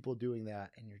see people doing that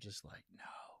and you're just like, no,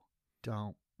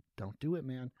 don't do it,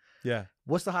 man. Yeah.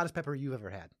 What's the hottest pepper you've ever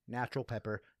had? Natural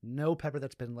pepper. No pepper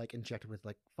that's been like injected with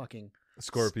like fucking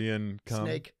scorpion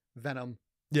snake venom.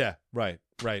 Yeah, right.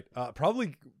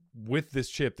 Probably with this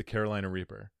chip, the Carolina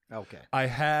Reaper. Okay. I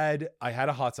had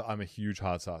a hot sauce. I'm a huge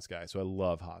hot sauce guy, so I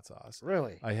love hot sauce.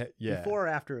 Really? Yeah. Before or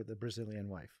after the Brazilian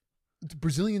wife? The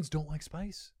Brazilians don't like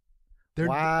spice. They're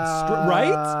wow.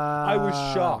 Right? I was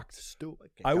shocked. Stupid.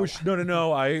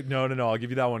 No. I'll give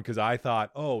you that one because I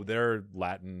thought, oh, they're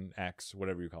Latin X,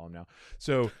 whatever you call them now.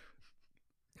 So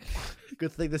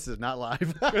good thing this is not live.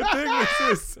 Good thing this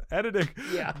is editing.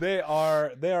 Yeah. They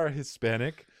are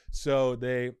Hispanic, so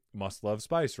they must love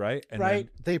spice, right? And right.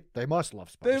 They must love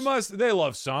spice. They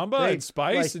love samba and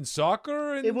spice and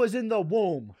soccer. And it was in the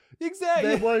womb.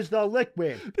 Exactly. It was the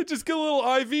liquid. They just get a little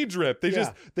IV drip.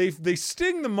 They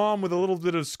sting the mom with a little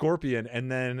bit of scorpion, and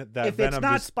then that if venom. If it's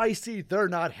not spicy, they're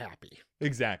not happy.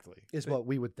 Exactly. Is what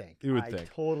we would think. You would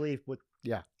think. Totally would.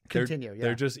 Yeah. Continue.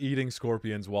 They're just eating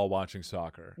scorpions while watching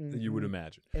soccer. Mm-hmm. You would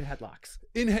imagine. In headlocks.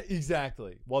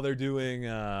 Exactly. While they're doing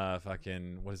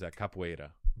what is that,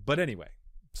 capoeira. But anyway,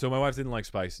 so my wife didn't like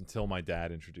spice until my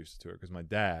dad introduced it to her because my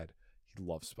dad, he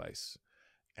loves spice.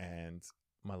 And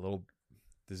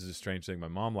this is a strange thing. My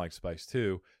mom likes spice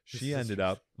too. She ended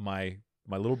up, my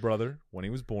little brother, when he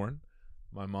was born,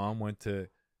 my mom went to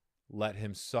let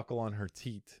him suckle on her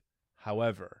teat.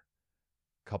 However,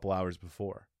 a couple hours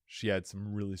before, she had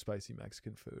some really spicy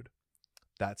Mexican food.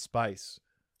 That spice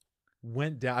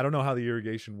went down. I don't know how the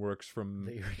irrigation works from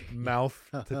mouth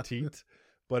to teat,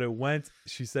 but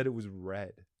she said it was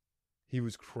red. He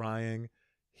was crying.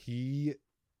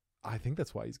 I think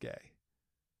that's why he's gay.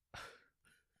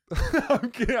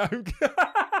 I'm kidding.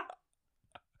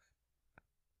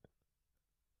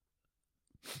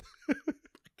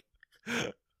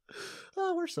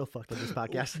 Oh, we're so fucked on this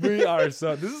podcast. We are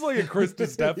so. This is like a Chris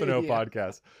DiStefano Yeah.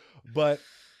 podcast. But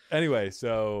anyway,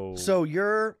 so So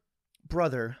your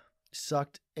brother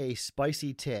sucked a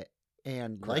spicy tit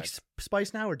and likes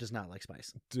spice now, or does not like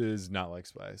spice? does not like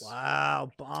spice.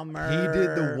 Wow, bummer. He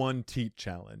did the one teat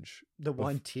challenge. The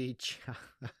one teach.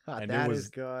 And That it is was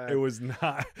good. It was not.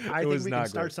 I it think was we not can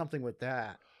start great. something with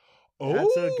that. Oh,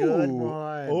 That's a good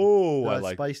one. Oh, The I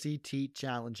like. spicy teat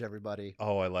challenge, everybody.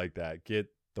 Oh, I like that. Get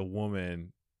the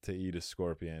woman to eat a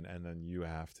scorpion, and then you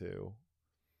have to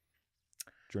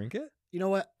drink it. You know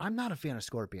what? I'm not a fan of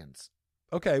scorpions.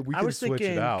 Okay, we I can was switch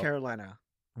thinking it out. Carolina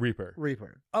Reaper.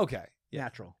 Reaper. Okay. Yeah.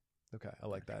 Natural. Okay. I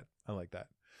like that.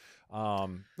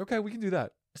 Okay, we can do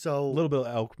that. A So little bit of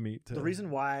elk meat. the reason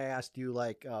why I asked you,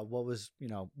 like, what's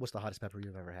the hottest pepper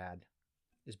you've ever had,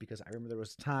 is because I remember there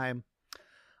was a time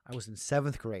I was in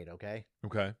 7th grade, okay?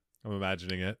 Okay. I'm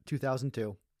imagining it.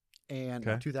 2002 and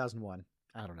Okay. 2001.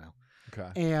 I don't know. Okay.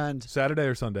 And Saturday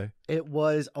or Sunday? it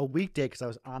was a weekday because I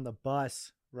was on the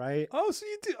bus, right? Oh, so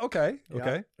you did. Okay. Yeah.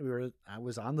 Okay. I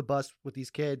was on the bus with these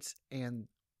kids, and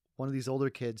one of these older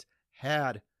kids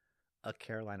had a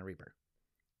Carolina Reaper.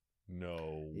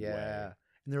 No Yeah. way.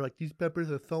 And they're like, these peppers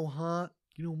are so hot.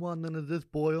 You don't want none of this,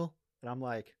 Boyle. And I'm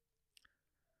like,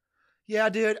 yeah,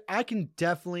 dude, I can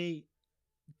definitely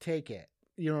take it.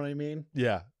 You know what I mean?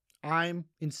 Yeah. I'm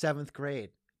in 7th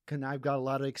grade, and I've got a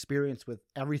lot of experience with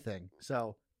everything.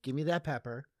 So give me that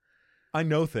pepper. I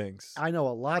know things. I know a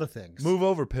lot of things. Move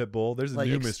over, Pitbull. There's a Like,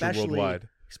 new Mr. especially- Worldwide.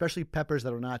 Especially peppers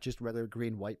that are not just regular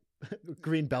green, white,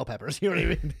 green bell peppers. You know what I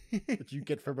mean? That you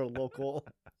get from a local,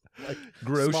 like,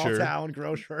 small Grocer. town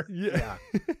grocer. Yeah.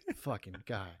 Fucking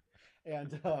guy.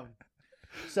 And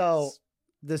so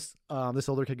this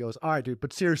older kid goes, all right, dude,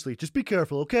 but seriously, just be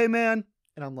careful, okay, man?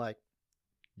 And I'm like,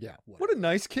 yeah, What a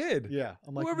nice kid. yeah.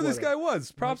 I'm like, Whoever this whatever. guy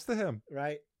was, props to him.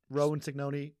 Right? Rowan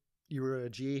Signoni, you were a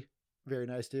G, very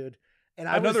nice dude. And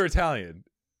Another Italian.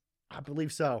 I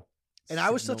believe so. And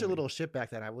I was such a Signoni. little shit back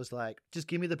then. I was like, just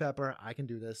give me the pepper, I can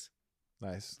do this.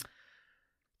 Nice.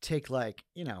 Take, like,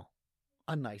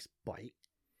 a nice bite.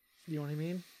 You know what I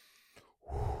mean?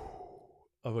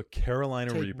 Of a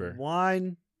Carolina Take Reaper.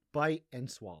 one bite and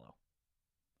swallow.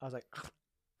 I was like,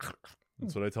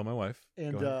 That's what I tell my wife.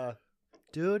 and Go ahead.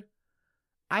 dude,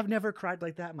 I've never cried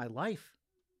like that in my life.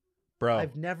 Bro.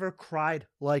 I've never cried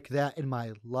like that in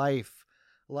my life.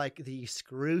 Like the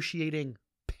excruciating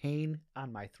pain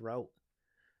on my throat,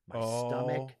 my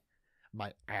stomach,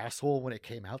 my asshole when it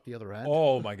came out the other end.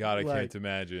 Oh my God, I Like, can't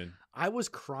imagine. I was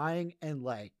crying, and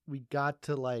like we got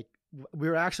to we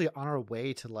were actually on our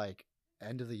way to like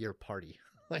end of the year party.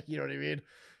 Like, you know what I mean?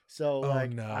 So Oh,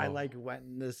 like no. I like went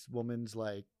in this woman's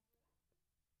like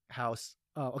house.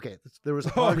 Oh, okay. There was a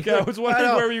Oh, party. okay, I was wondering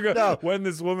know, where you go. no. When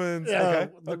this woman's Yeah,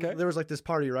 okay. There was like this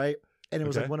party, right? And it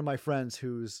was Okay. like one of my friends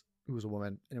who was a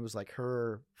woman, and it was like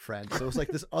her friend. So it was like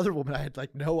this other woman. I had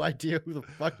like no idea who the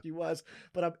fuck she was,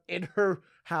 but I'm in her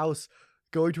house,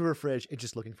 going to her fridge and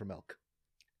just looking for milk,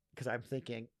 because I'm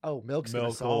thinking, oh, milk's gonna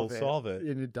Milk will solve it. solve it.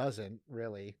 And it doesn't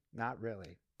really, not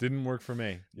really. Didn't work for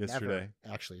me yesterday.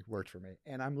 Never actually worked for me,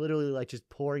 and I'm literally like just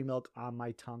pouring milk on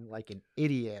my tongue like an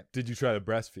idiot. Did you try to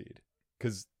breastfeed?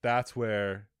 Because that's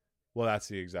where, well, that's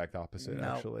the exact opposite, No.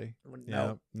 actually. No,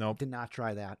 Yeah. Nope. did not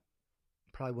try that.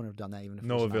 Probably wouldn't have done that even if it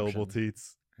No was an available option.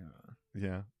 teats.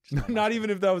 Yeah. Just not my Not thing. even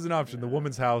if that was an option. The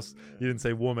woman's house. You didn't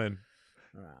say, woman,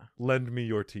 Uh, lend me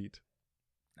your teat.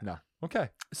 No. Okay.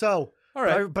 So, All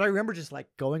right. but I remember just like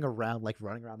going around, like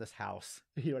running around this house.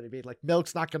 You know what I mean? Like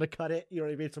milk's not gonna cut it. You know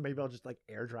what I mean? So maybe I'll just like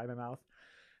air dry my mouth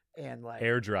and like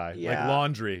Air dry. Yeah. Like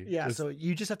laundry. yeah. Just- So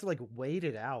you just have to like wait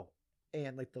it out,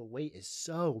 and like the wait is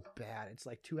so bad. It's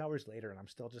like 2 hours later, and I'm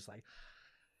still just like.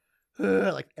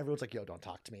 Like everyone's like, yo, don't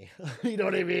talk to me. You know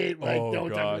what I mean? Like, Oh, don't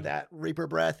talk God. with that Reaper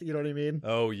breath. You know what I mean?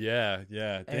 Oh, yeah.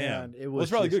 Yeah. Damn. And it Well, was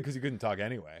it's probably just- good because you couldn't talk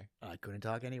anyway. I couldn't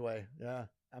talk anyway. Yeah.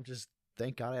 I'm just,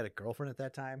 thank God I had a girlfriend at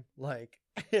that time. Like,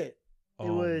 it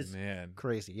Oh, was man.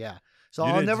 crazy. Yeah. So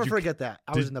You I'll did- never did you- forget that.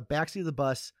 I was did- in the backseat of the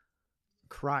bus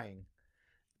crying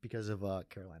because of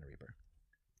Carolina Reaper.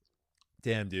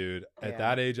 Damn, dude. At Yeah.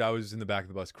 that age, I was in the back of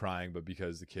the bus crying, but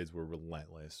because the kids were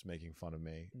relentless, making fun of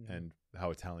me Mhm. and how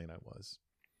Italian I was,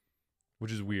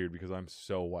 which is weird because I'm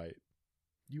so white.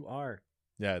 You are.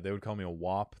 Yeah, they would call me a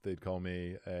wop. They'd call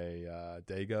me a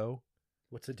dago.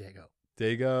 What's a dago?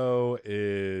 Dago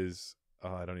is,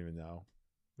 I don't even know.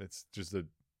 It's just a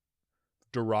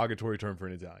derogatory term for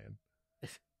an Italian.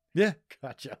 Yeah.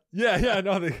 Gotcha. Yeah.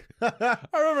 No, I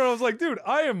remember I was like, dude,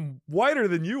 I am whiter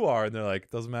than you are. And they're like,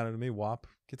 doesn't matter to me, WAP.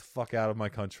 Get the fuck out of my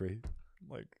country. I'm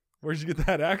like, where'd you get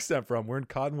that accent from? We're in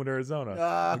Cottonwood, Arizona.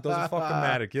 Like, doesn't fucking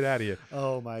matter. Get out of here.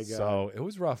 Oh my God. So it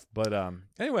was rough. But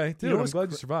anyway, dude, You know I'm what's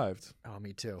glad you survived. Oh,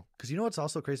 me too. Because you know what's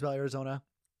also crazy about Arizona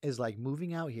is like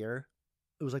moving out here.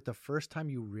 It was like the first time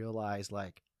you realize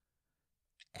like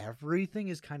everything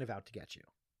is kind of out to get you.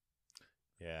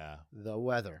 Yeah. The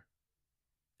weather.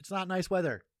 It's not nice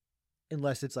weather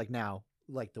unless it's like now,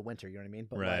 like the winter, you know what I mean?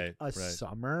 But like a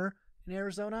summer in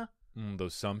Arizona.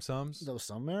 Those sums. Those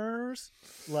summers,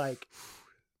 like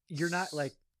you're not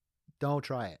like, don't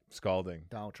try it. Scalding.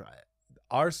 Don't try it.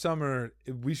 Our summer,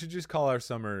 we should just call our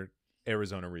summer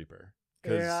Arizona Reaper.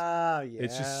 Because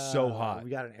it's just so hot. We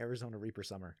got an Arizona Reaper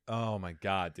summer. Oh my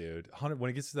God, dude.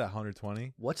 When it gets to that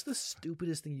 120. What's the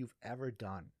stupidest thing you've ever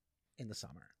done in the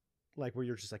summer? Like where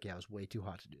you're just like, yeah, it was way too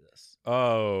hot to do this.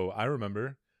 Oh, I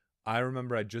remember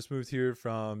I just moved here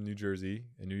from New Jersey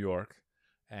in New York.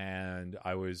 And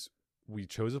we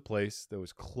chose a place that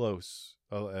was close,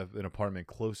 an apartment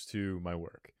close to my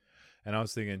work. And I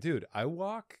was thinking, dude, I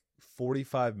walk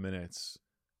 45 minutes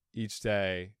each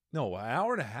day. No, an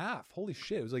hour and a half. Holy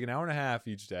shit. It was like an hour and a half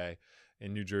each day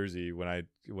in New Jersey when I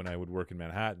would work in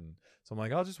Manhattan. So I'm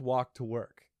like, I'll just walk to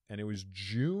work. And it was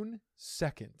June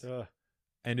 2nd.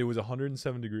 And it was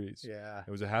 107 degrees. Yeah.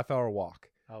 It was a half-hour walk.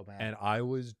 Oh, man. And I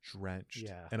was drenched.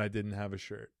 Yeah. And I didn't have a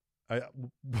shirt. I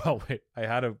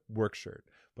had a work shirt,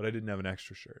 but I didn't have an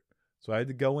extra shirt. So I had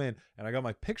to go in, and I got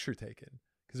my picture taken.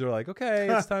 Because they're like, okay,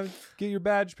 it's time to get your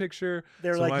badge picture.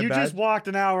 They're like, you just walked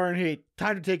an hour in heat.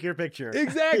 Time to take your picture.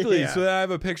 Exactly. Yeah. So I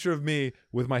have a picture of me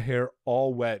with my hair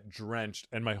all wet, drenched,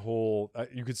 and my whole,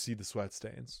 you could see the sweat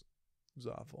stains. It was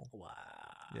awful. Wow.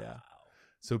 Yeah.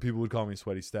 So people would call me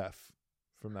Sweaty Steph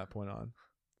from that point on.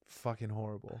 Fucking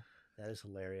horrible. That is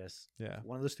hilarious. Yeah.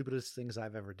 One of the stupidest things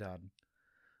I've ever done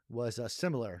was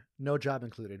similar, no job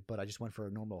included, but I just went for a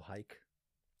normal hike.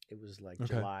 It was like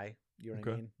July. You know what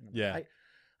I mean? Yeah.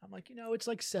 I'm like, it's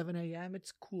like 7 a.m.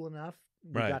 It's cool enough.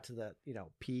 We got to the,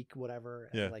 peak, whatever,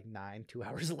 at like 9, 2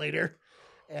 hours later.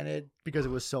 And because it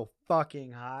was so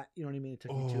fucking hot, you know what I mean? It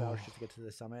took me 2 hours just to get to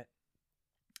the summit.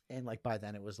 And like by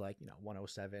then it was like,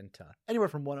 107 to anywhere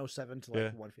from 107 to like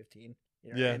 115.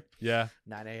 You know what I mean? Yeah.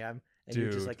 9 a.m. And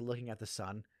you're just like looking at the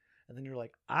sun. And then you're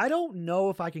like, I don't know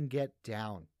if I can get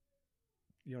down.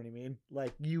 You know what I mean?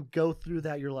 Like you go through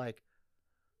that, you're like,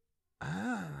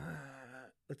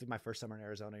 That's my first summer in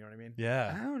Arizona, you know what I mean?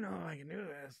 Yeah. I don't know if I can do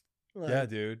this. Like, yeah,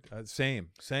 dude. Same.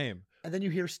 And then you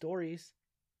hear stories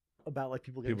about like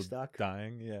people getting stuck.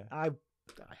 Dying, yeah. I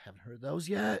haven't heard those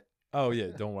yet. Oh, yeah.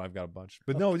 Don't worry. I've got a bunch.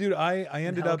 But no, dude, I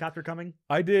ended up... Helicopter coming?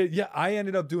 I did. Yeah, I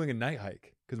ended up doing a night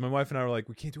hike. Because my wife and I were like,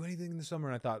 we can't do anything in the summer.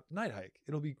 And I thought, night hike.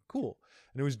 It'll be cool.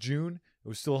 And it was June. It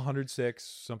was still 106,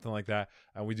 something like that.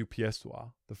 And we do Pièce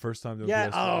Trois. The first time doing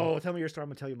Pièce Trois. Oh, tell me your story. I'm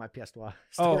going to tell you my Pièce Trois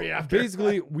story after.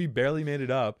 Basically, we barely made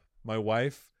it up. My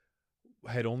wife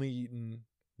had only eaten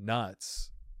nuts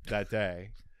that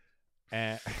day.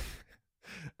 And...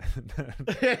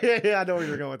 yeah, I know where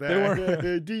you're going with that. They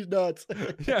were these nuts.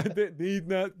 Yeah, these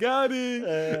nuts. Got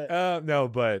it. No,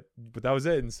 but that was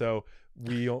it. And so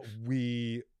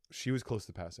she was close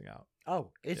to passing out.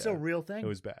 Oh, it's a real thing. It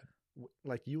was bad.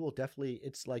 Like you will definitely.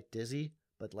 It's like dizzy,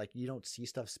 but like you don't see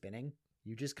stuff spinning.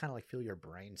 You just kind of like feel your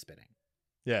brain spinning.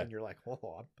 Yeah, and you're like,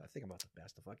 oh, I think I'm about to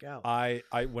pass the fuck out. I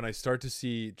when I start to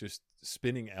see just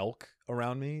spinning elk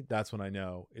around me, that's when I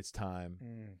know it's time.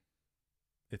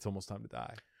 It's almost time to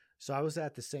die. So I was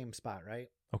at the same spot, right?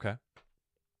 Okay.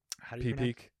 How do you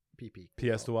Peak.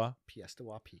 Pièce Trois. Pièce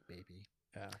Trois Peak, baby.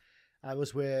 Yeah. I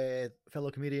was with fellow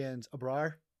comedians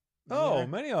Abrar. Oh,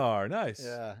 many are. Nice.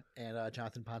 Yeah. And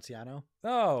Jonathan Ponciano.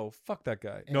 Oh, fuck that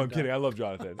guy. No, I'm kidding. I love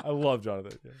Jonathan. I love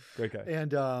Jonathan. Yeah, great guy.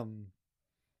 And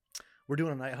we're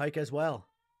doing a night hike as well,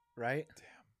 right?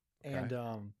 Damn. Okay.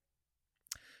 And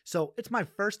so it's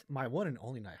my one and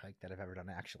only night hike that I've ever done,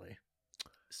 actually.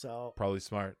 So probably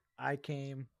smart. I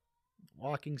came,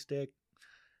 walking stick,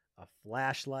 a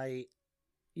flashlight,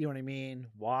 you know what I mean?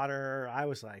 Water. I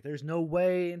was like, there's no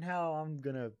way in hell I'm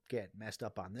going to get messed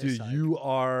up on this. Dude, you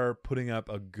are putting up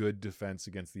a good defense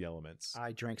against the elements.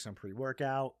 I drank some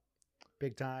pre-workout,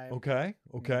 big time. Okay.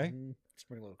 Spring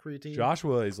a little creatine.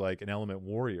 Joshua is like an element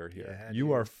warrior here. Yeah,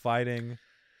 you are fighting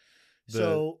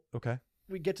okay.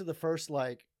 We get to the first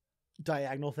like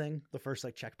diagonal thing, the first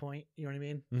like checkpoint, you know what I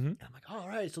mean? Mm-hmm. And I'm like, all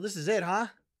right, so this is it, huh?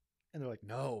 And they're like,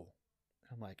 no.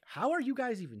 I'm like, how are you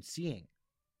guys even seeing?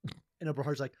 And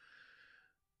Oberhart's like,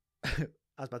 I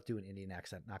was about to do an Indian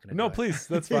accent, not gonna. No, please,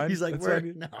 that's fine. He's like,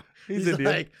 no. He's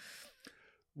Indian. Like,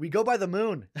 we go by the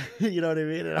moon. You know what I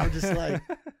mean? And I'm just like,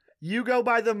 You go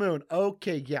by the moon.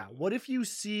 Okay, yeah. What if you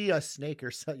see a snake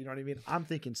or something? You know what I mean? I'm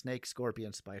thinking snake,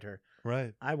 scorpion, spider.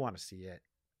 Right. I want to see it.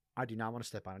 I do not want to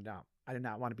step on it down. I do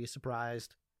not want to be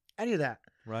surprised. Any of that.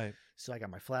 Right. So I got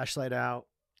my flashlight out,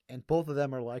 and both of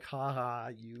them are like, "Ha ha,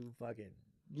 you fucking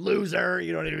loser."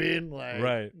 You know what I mean? Like,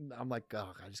 Right. I'm like,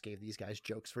 oh, I just gave these guys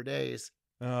jokes for days.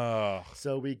 Oh,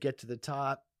 So we get to the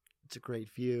top. It's a great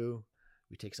view.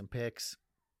 We take some pics.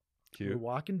 We're cute.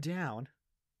 walking down,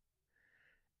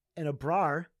 and a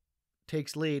brar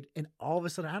takes lead, and all of a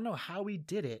sudden, I don't know how he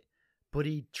did it, but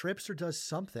he trips or does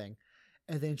something,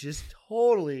 and then just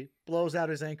totally blows out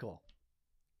his ankle.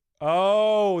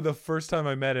 Oh, the first time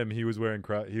I met him, he was wearing on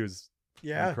crutches,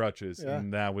 Yeah.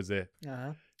 and that was it.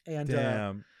 Uh-huh. And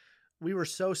Damn. we were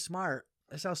so smart.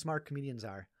 That's how smart comedians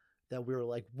are. That we were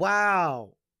like,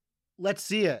 wow, let's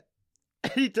see it.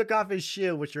 And he took off his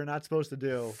shoe, which you're not supposed to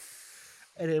do.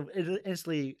 And it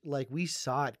instantly, like, we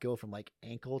saw it go from like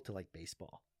ankle to like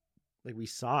baseball. Like, we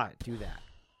saw it do that.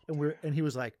 And he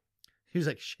was like,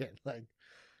 shit, like,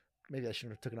 maybe I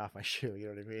shouldn't have taken off my shoe. You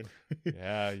know what I mean?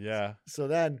 Yeah, yeah. So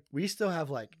then we still have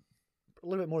like a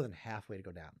little bit more than halfway to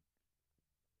go down.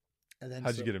 And then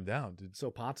How'd you get him down? Dude? So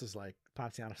Ponciano's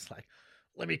like,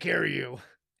 let me carry you.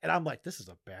 And I'm like, this is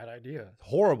a bad idea.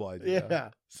 Horrible idea. Yeah.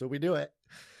 So we do it.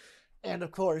 And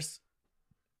of course,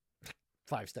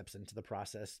 5 steps into the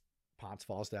process, Ponce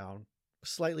falls down,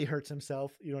 slightly hurts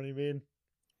himself. You know what I mean?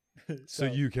 So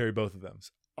you carry both of them.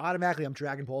 Automatically, I'm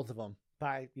dragging both of them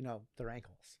by, their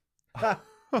ankles.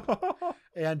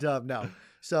 And no.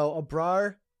 So a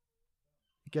brar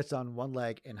gets on one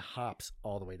leg and hops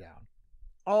all the way down.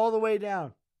 All the way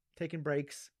down. Taking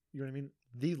breaks. You know what I mean?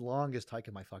 The longest hike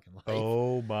of my fucking life.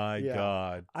 Oh my Yeah.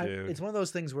 God, dude. It's one of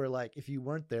those things where, like, if you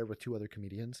weren't there with 2 other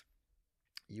comedians,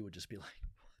 you would just be like,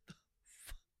 what the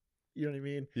fuck? You know what I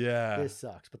mean? Yeah. This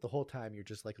sucks. But the whole time you're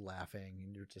just like laughing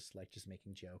and you're just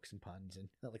making jokes and puns and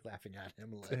not like laughing at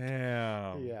him. Like,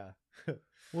 Damn. yeah.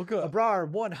 Well, good. A brar,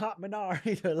 one hot minar.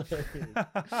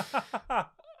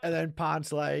 And then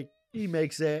Ponce, like, he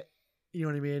makes it. You know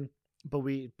what I mean?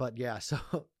 But yeah, so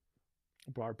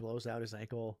Brar blows out his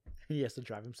ankle. He has to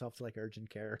drive himself to like urgent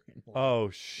care. Oh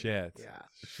shit. Yeah.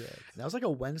 Shit. That was like a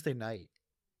Wednesday night.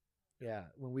 Yeah,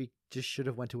 when we just should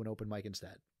have went to an open mic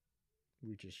instead.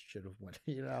 We just should have went,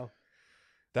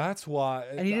 That's why.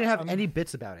 And he didn't have any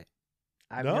bits about it.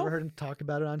 I've No? never heard him talk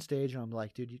about it on stage, and I'm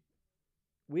like, dude,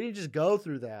 we didn't just go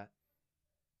through that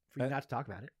for you not to talk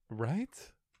about it. Right?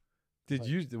 Did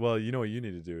you? Well, you know what you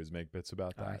need to do is make bits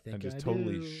about I that think and just I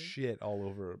totally do. shit all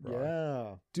over it, bro.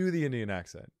 Yeah. Do the Indian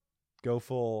accent. Go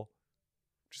full.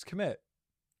 Just commit.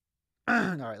 All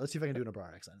right, let's see if I can do an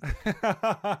Abrar accent.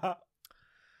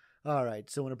 All right,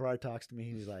 so when Abrar talks to me,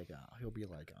 he's like, he'll be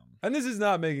like, And this is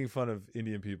not making fun of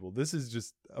Indian people. This is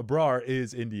just Abrar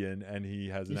is Indian and he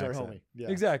has an he's our accent. homie. Yeah.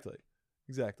 Exactly.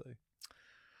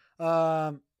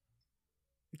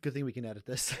 Good thing we can edit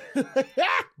this.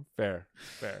 Fair.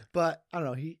 But I don't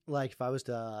know. He like if I was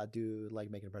to do like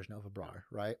make an impression of Abrar,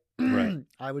 right? Right.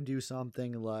 I would do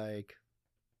something like,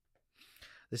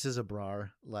 this is Abrar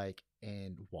like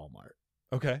in Walmart,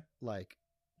 Okay. like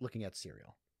looking at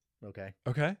cereal. Okay.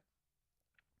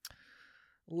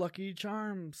 Lucky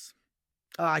Charms.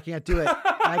 Oh, I can't do it.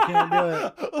 I can't do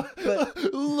it.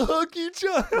 But Lucky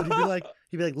Charms.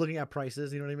 he'd be like looking at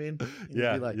prices. You know what I mean? And he'd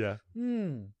Yeah. be like, Yeah.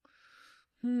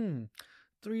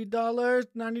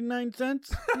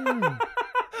 $3.99.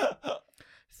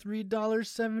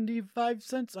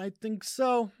 $3.75. I think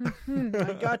so.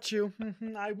 I got you.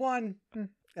 I won.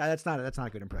 That's not a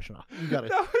good impression. You got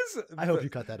it. I hope you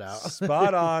cut that out.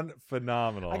 Spot on.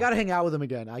 Phenomenal. I gotta hang out with him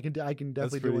again. I can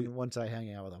definitely do pretty- it once I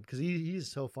hang out with him because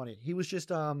he's so funny. He was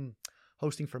just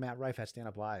hosting for Matt Rife at Stand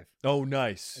Up Live, Oh,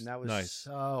 nice. and that was nice.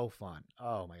 so fun.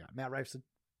 Oh my god, Matt Rife's a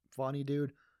funny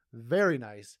dude, very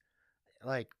nice.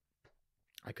 Like,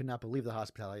 I could not believe the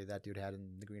hospitality that dude had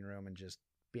in the green room and just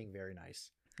being very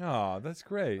nice. Oh, that's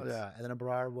great. Yeah, and then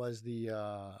Abrar was the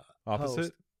Opposite?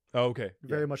 host. Oh, okay.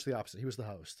 Very much the opposite. He was the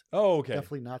host. Oh, okay.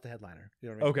 Definitely not the headliner. You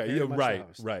know what I mean? Okay. Very Yeah, much the right.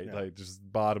 host. Right. Yeah. Like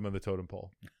just bottom of the totem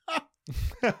pole. He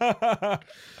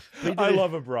did- I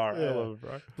love Abrar. Yeah. I love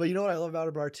Abrar. But you know what I love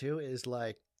about Abrar too is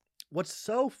like, what's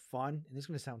so fun, and this is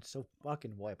gonna sound so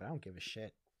fucking white, but I don't give a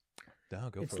shit. No,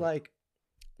 go It's for like,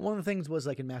 one of the things was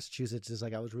like in Massachusetts is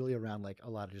like I was really around like a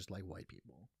lot of just like white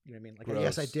people. You know what I mean? Like,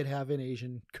 yes, I Gross. did have an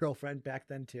Asian girlfriend back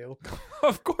then too. it.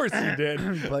 Of course you did.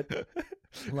 But,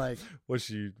 like, was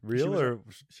she real was or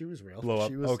she was real. Blow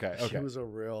up? She was, Okay, She okay. was a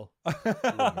real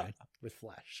woman with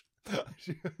flesh.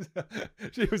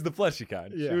 she was the fleshy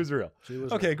kind. Yeah. She was real. She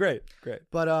was Okay, real. great.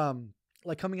 But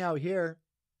like coming out here,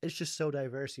 it's just so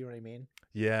diverse. You know what I mean?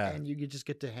 Yeah. And you just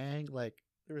get to hang. Like,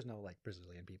 there was no like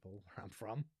Brazilian people where I'm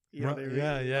from. You know Right, what I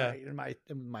mean? yeah. Like,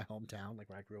 in my hometown, like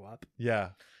where I grew up. Yeah.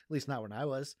 At least not when I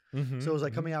was. Mhm, So it was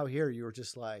like mhm. coming out here, you were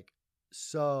just like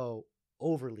so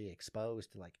overly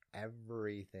exposed to like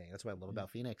everything. That's what I love about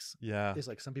Phoenix. Yeah. Is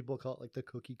like some people call it like the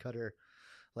cookie cutter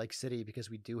like city because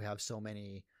we do have so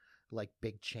many like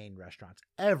big chain restaurants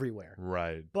everywhere.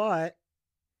 Right. But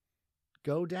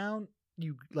go down,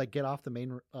 you like get off the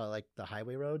main like the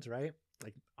highway roads, right?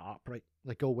 Like right,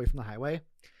 like go away from the highway,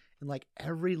 and like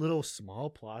every little small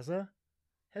plaza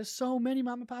has so many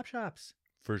mom and pop shops.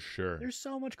 For sure. There's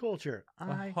so much culture.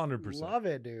 I 100%. love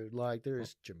it, dude. Like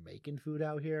there's Jamaican food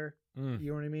out here. Mm.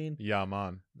 You know what I mean? Yeah,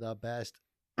 man. The best,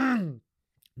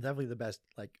 definitely the best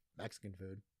like Mexican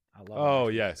food. I love. Oh,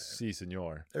 Mexican yes. food. Si,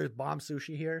 senor. There's bomb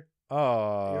sushi here. Oh,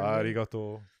 You know what I mean?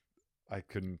 arigato. I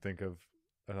couldn't think of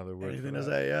another word. Anything for to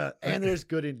that. say, yeah. And there's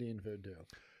good Indian food too.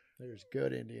 There's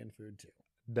good Indian food too.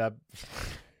 That.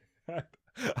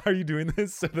 Are you doing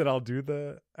this so that I'll do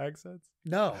the accents?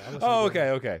 No. I wasn't Oh, doing okay,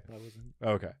 that. okay, I wasn't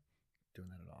okay. doing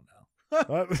that at all now.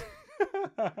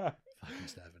 Uh, Fucking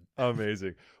Stephen.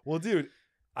 Amazing. Well, dude,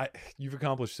 you've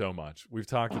accomplished so much. We've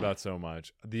talked about so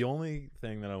much. The only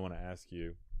thing that I want to ask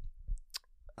you,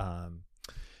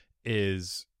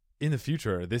 is in the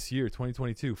future, this year,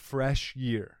 2022, fresh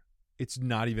year. It's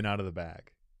not even out of the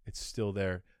bag. It's still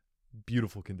there.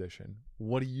 Beautiful condition.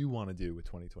 What do you want to do with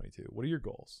 2022? What are your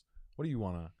goals? What do you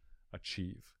want to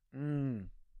achieve?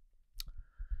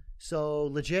 So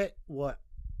legit, what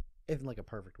in like a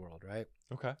perfect world, right?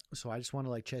 Okay. So I just want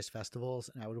to like chase festivals,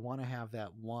 and I would want to have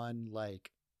that one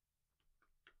like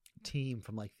team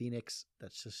from like Phoenix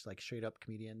that's just like straight up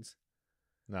comedians.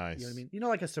 Nice. You know what I mean? You know,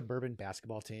 like a suburban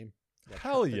basketball team.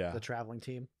 Hell yeah. The traveling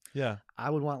team. Yeah. I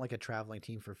would want like a traveling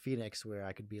team for Phoenix where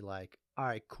I could be like, all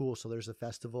right, cool. So there's a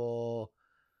festival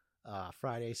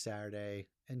Friday, Saturday,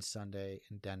 and Sunday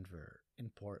in Denver, in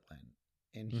Portland,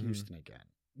 in Houston again.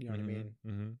 You know what I mean?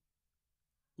 Mm-hmm.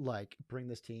 Like bring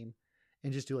this team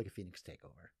and just do like a Phoenix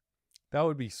takeover. That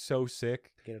would be so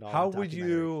sick. Get it all. How on would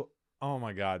documentary. you? Oh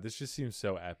my God, this just seems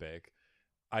so epic.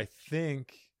 I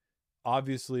think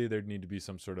obviously there'd need to be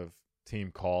some sort of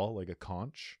team call, like a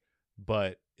conch,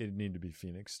 but it'd need to be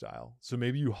Phoenix style. So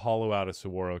maybe you hollow out a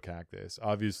saguaro cactus.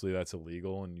 Obviously that's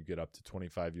illegal and you get up to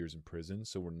 25 years in prison.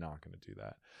 So we're not going to do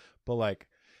that. But like,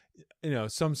 you know,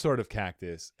 some sort of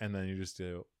cactus, and then you just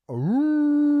do,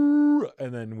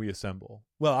 and then we assemble.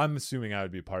 Well, I'm assuming I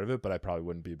would be a part of it, but I probably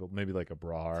wouldn't be, but maybe like a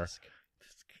brar.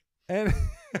 And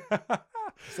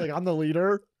It's like I'm the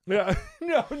leader. yeah,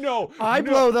 no. I no.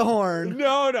 blow the horn.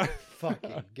 No.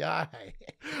 Fucking guy.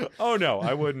 Oh no,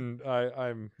 I wouldn't.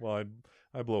 I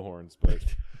blow horns, but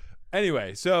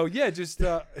anyway. So yeah, just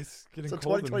it's getting So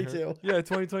cold in here. 2022. Yeah,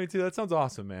 2022. That sounds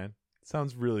awesome, man.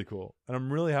 Sounds really cool, and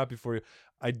I'm really happy for you.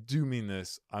 I do mean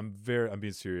this. I'm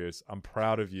being serious. I'm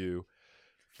proud of you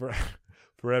for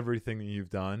everything that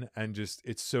you've done, and just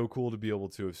it's so cool to be able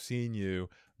to have seen you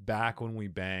back when we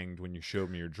banged, when you showed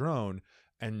me your drone,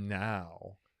 and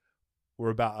now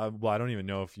we're about. Well, I don't even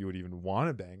know if you would even want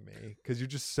to bang me because you're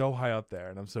just so high up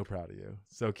there, and I'm so proud of you.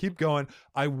 So keep going.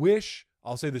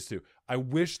 I'll say this too. I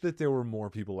wish that there were more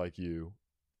people like you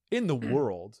in the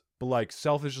world, but like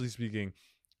selfishly speaking,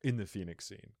 in the Phoenix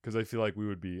scene, because I feel like we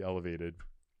would be elevated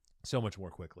so much more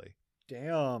quickly.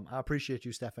 Damn. I appreciate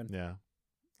you, Stefan. Yeah.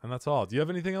 And that's all. Do you have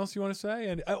anything else you want to say?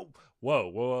 And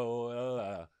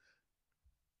whoa.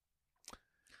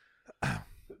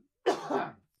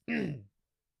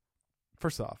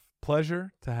 First off,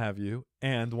 pleasure to have you,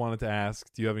 and wanted to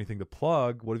ask, do you have anything to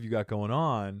plug? What have you got going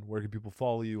on? Where can people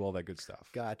follow you? All that good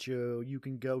stuff. Got you. You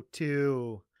can go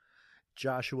to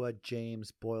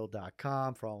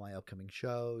JoshuaJamesBoyle.com for all my upcoming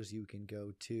shows. You can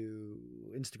go to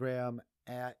Instagram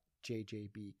at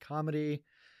JJB Comedy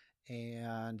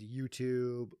and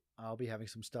YouTube. I'll be having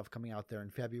some stuff coming out there in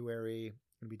February.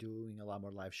 I'm going to be doing a lot more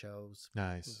live shows.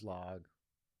 Nice. Vlog,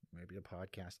 maybe a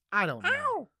podcast. I don't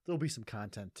know. There'll be some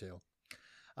content too.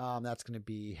 That's going to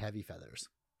be Heavy Feathers.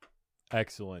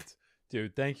 Excellent.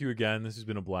 Dude, thank you again. This has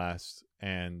been a blast.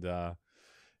 And,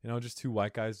 just two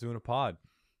white guys doing a pod.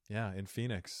 Yeah, in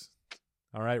Phoenix.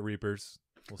 All right, Reapers.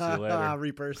 We'll see you later.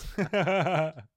 Reapers.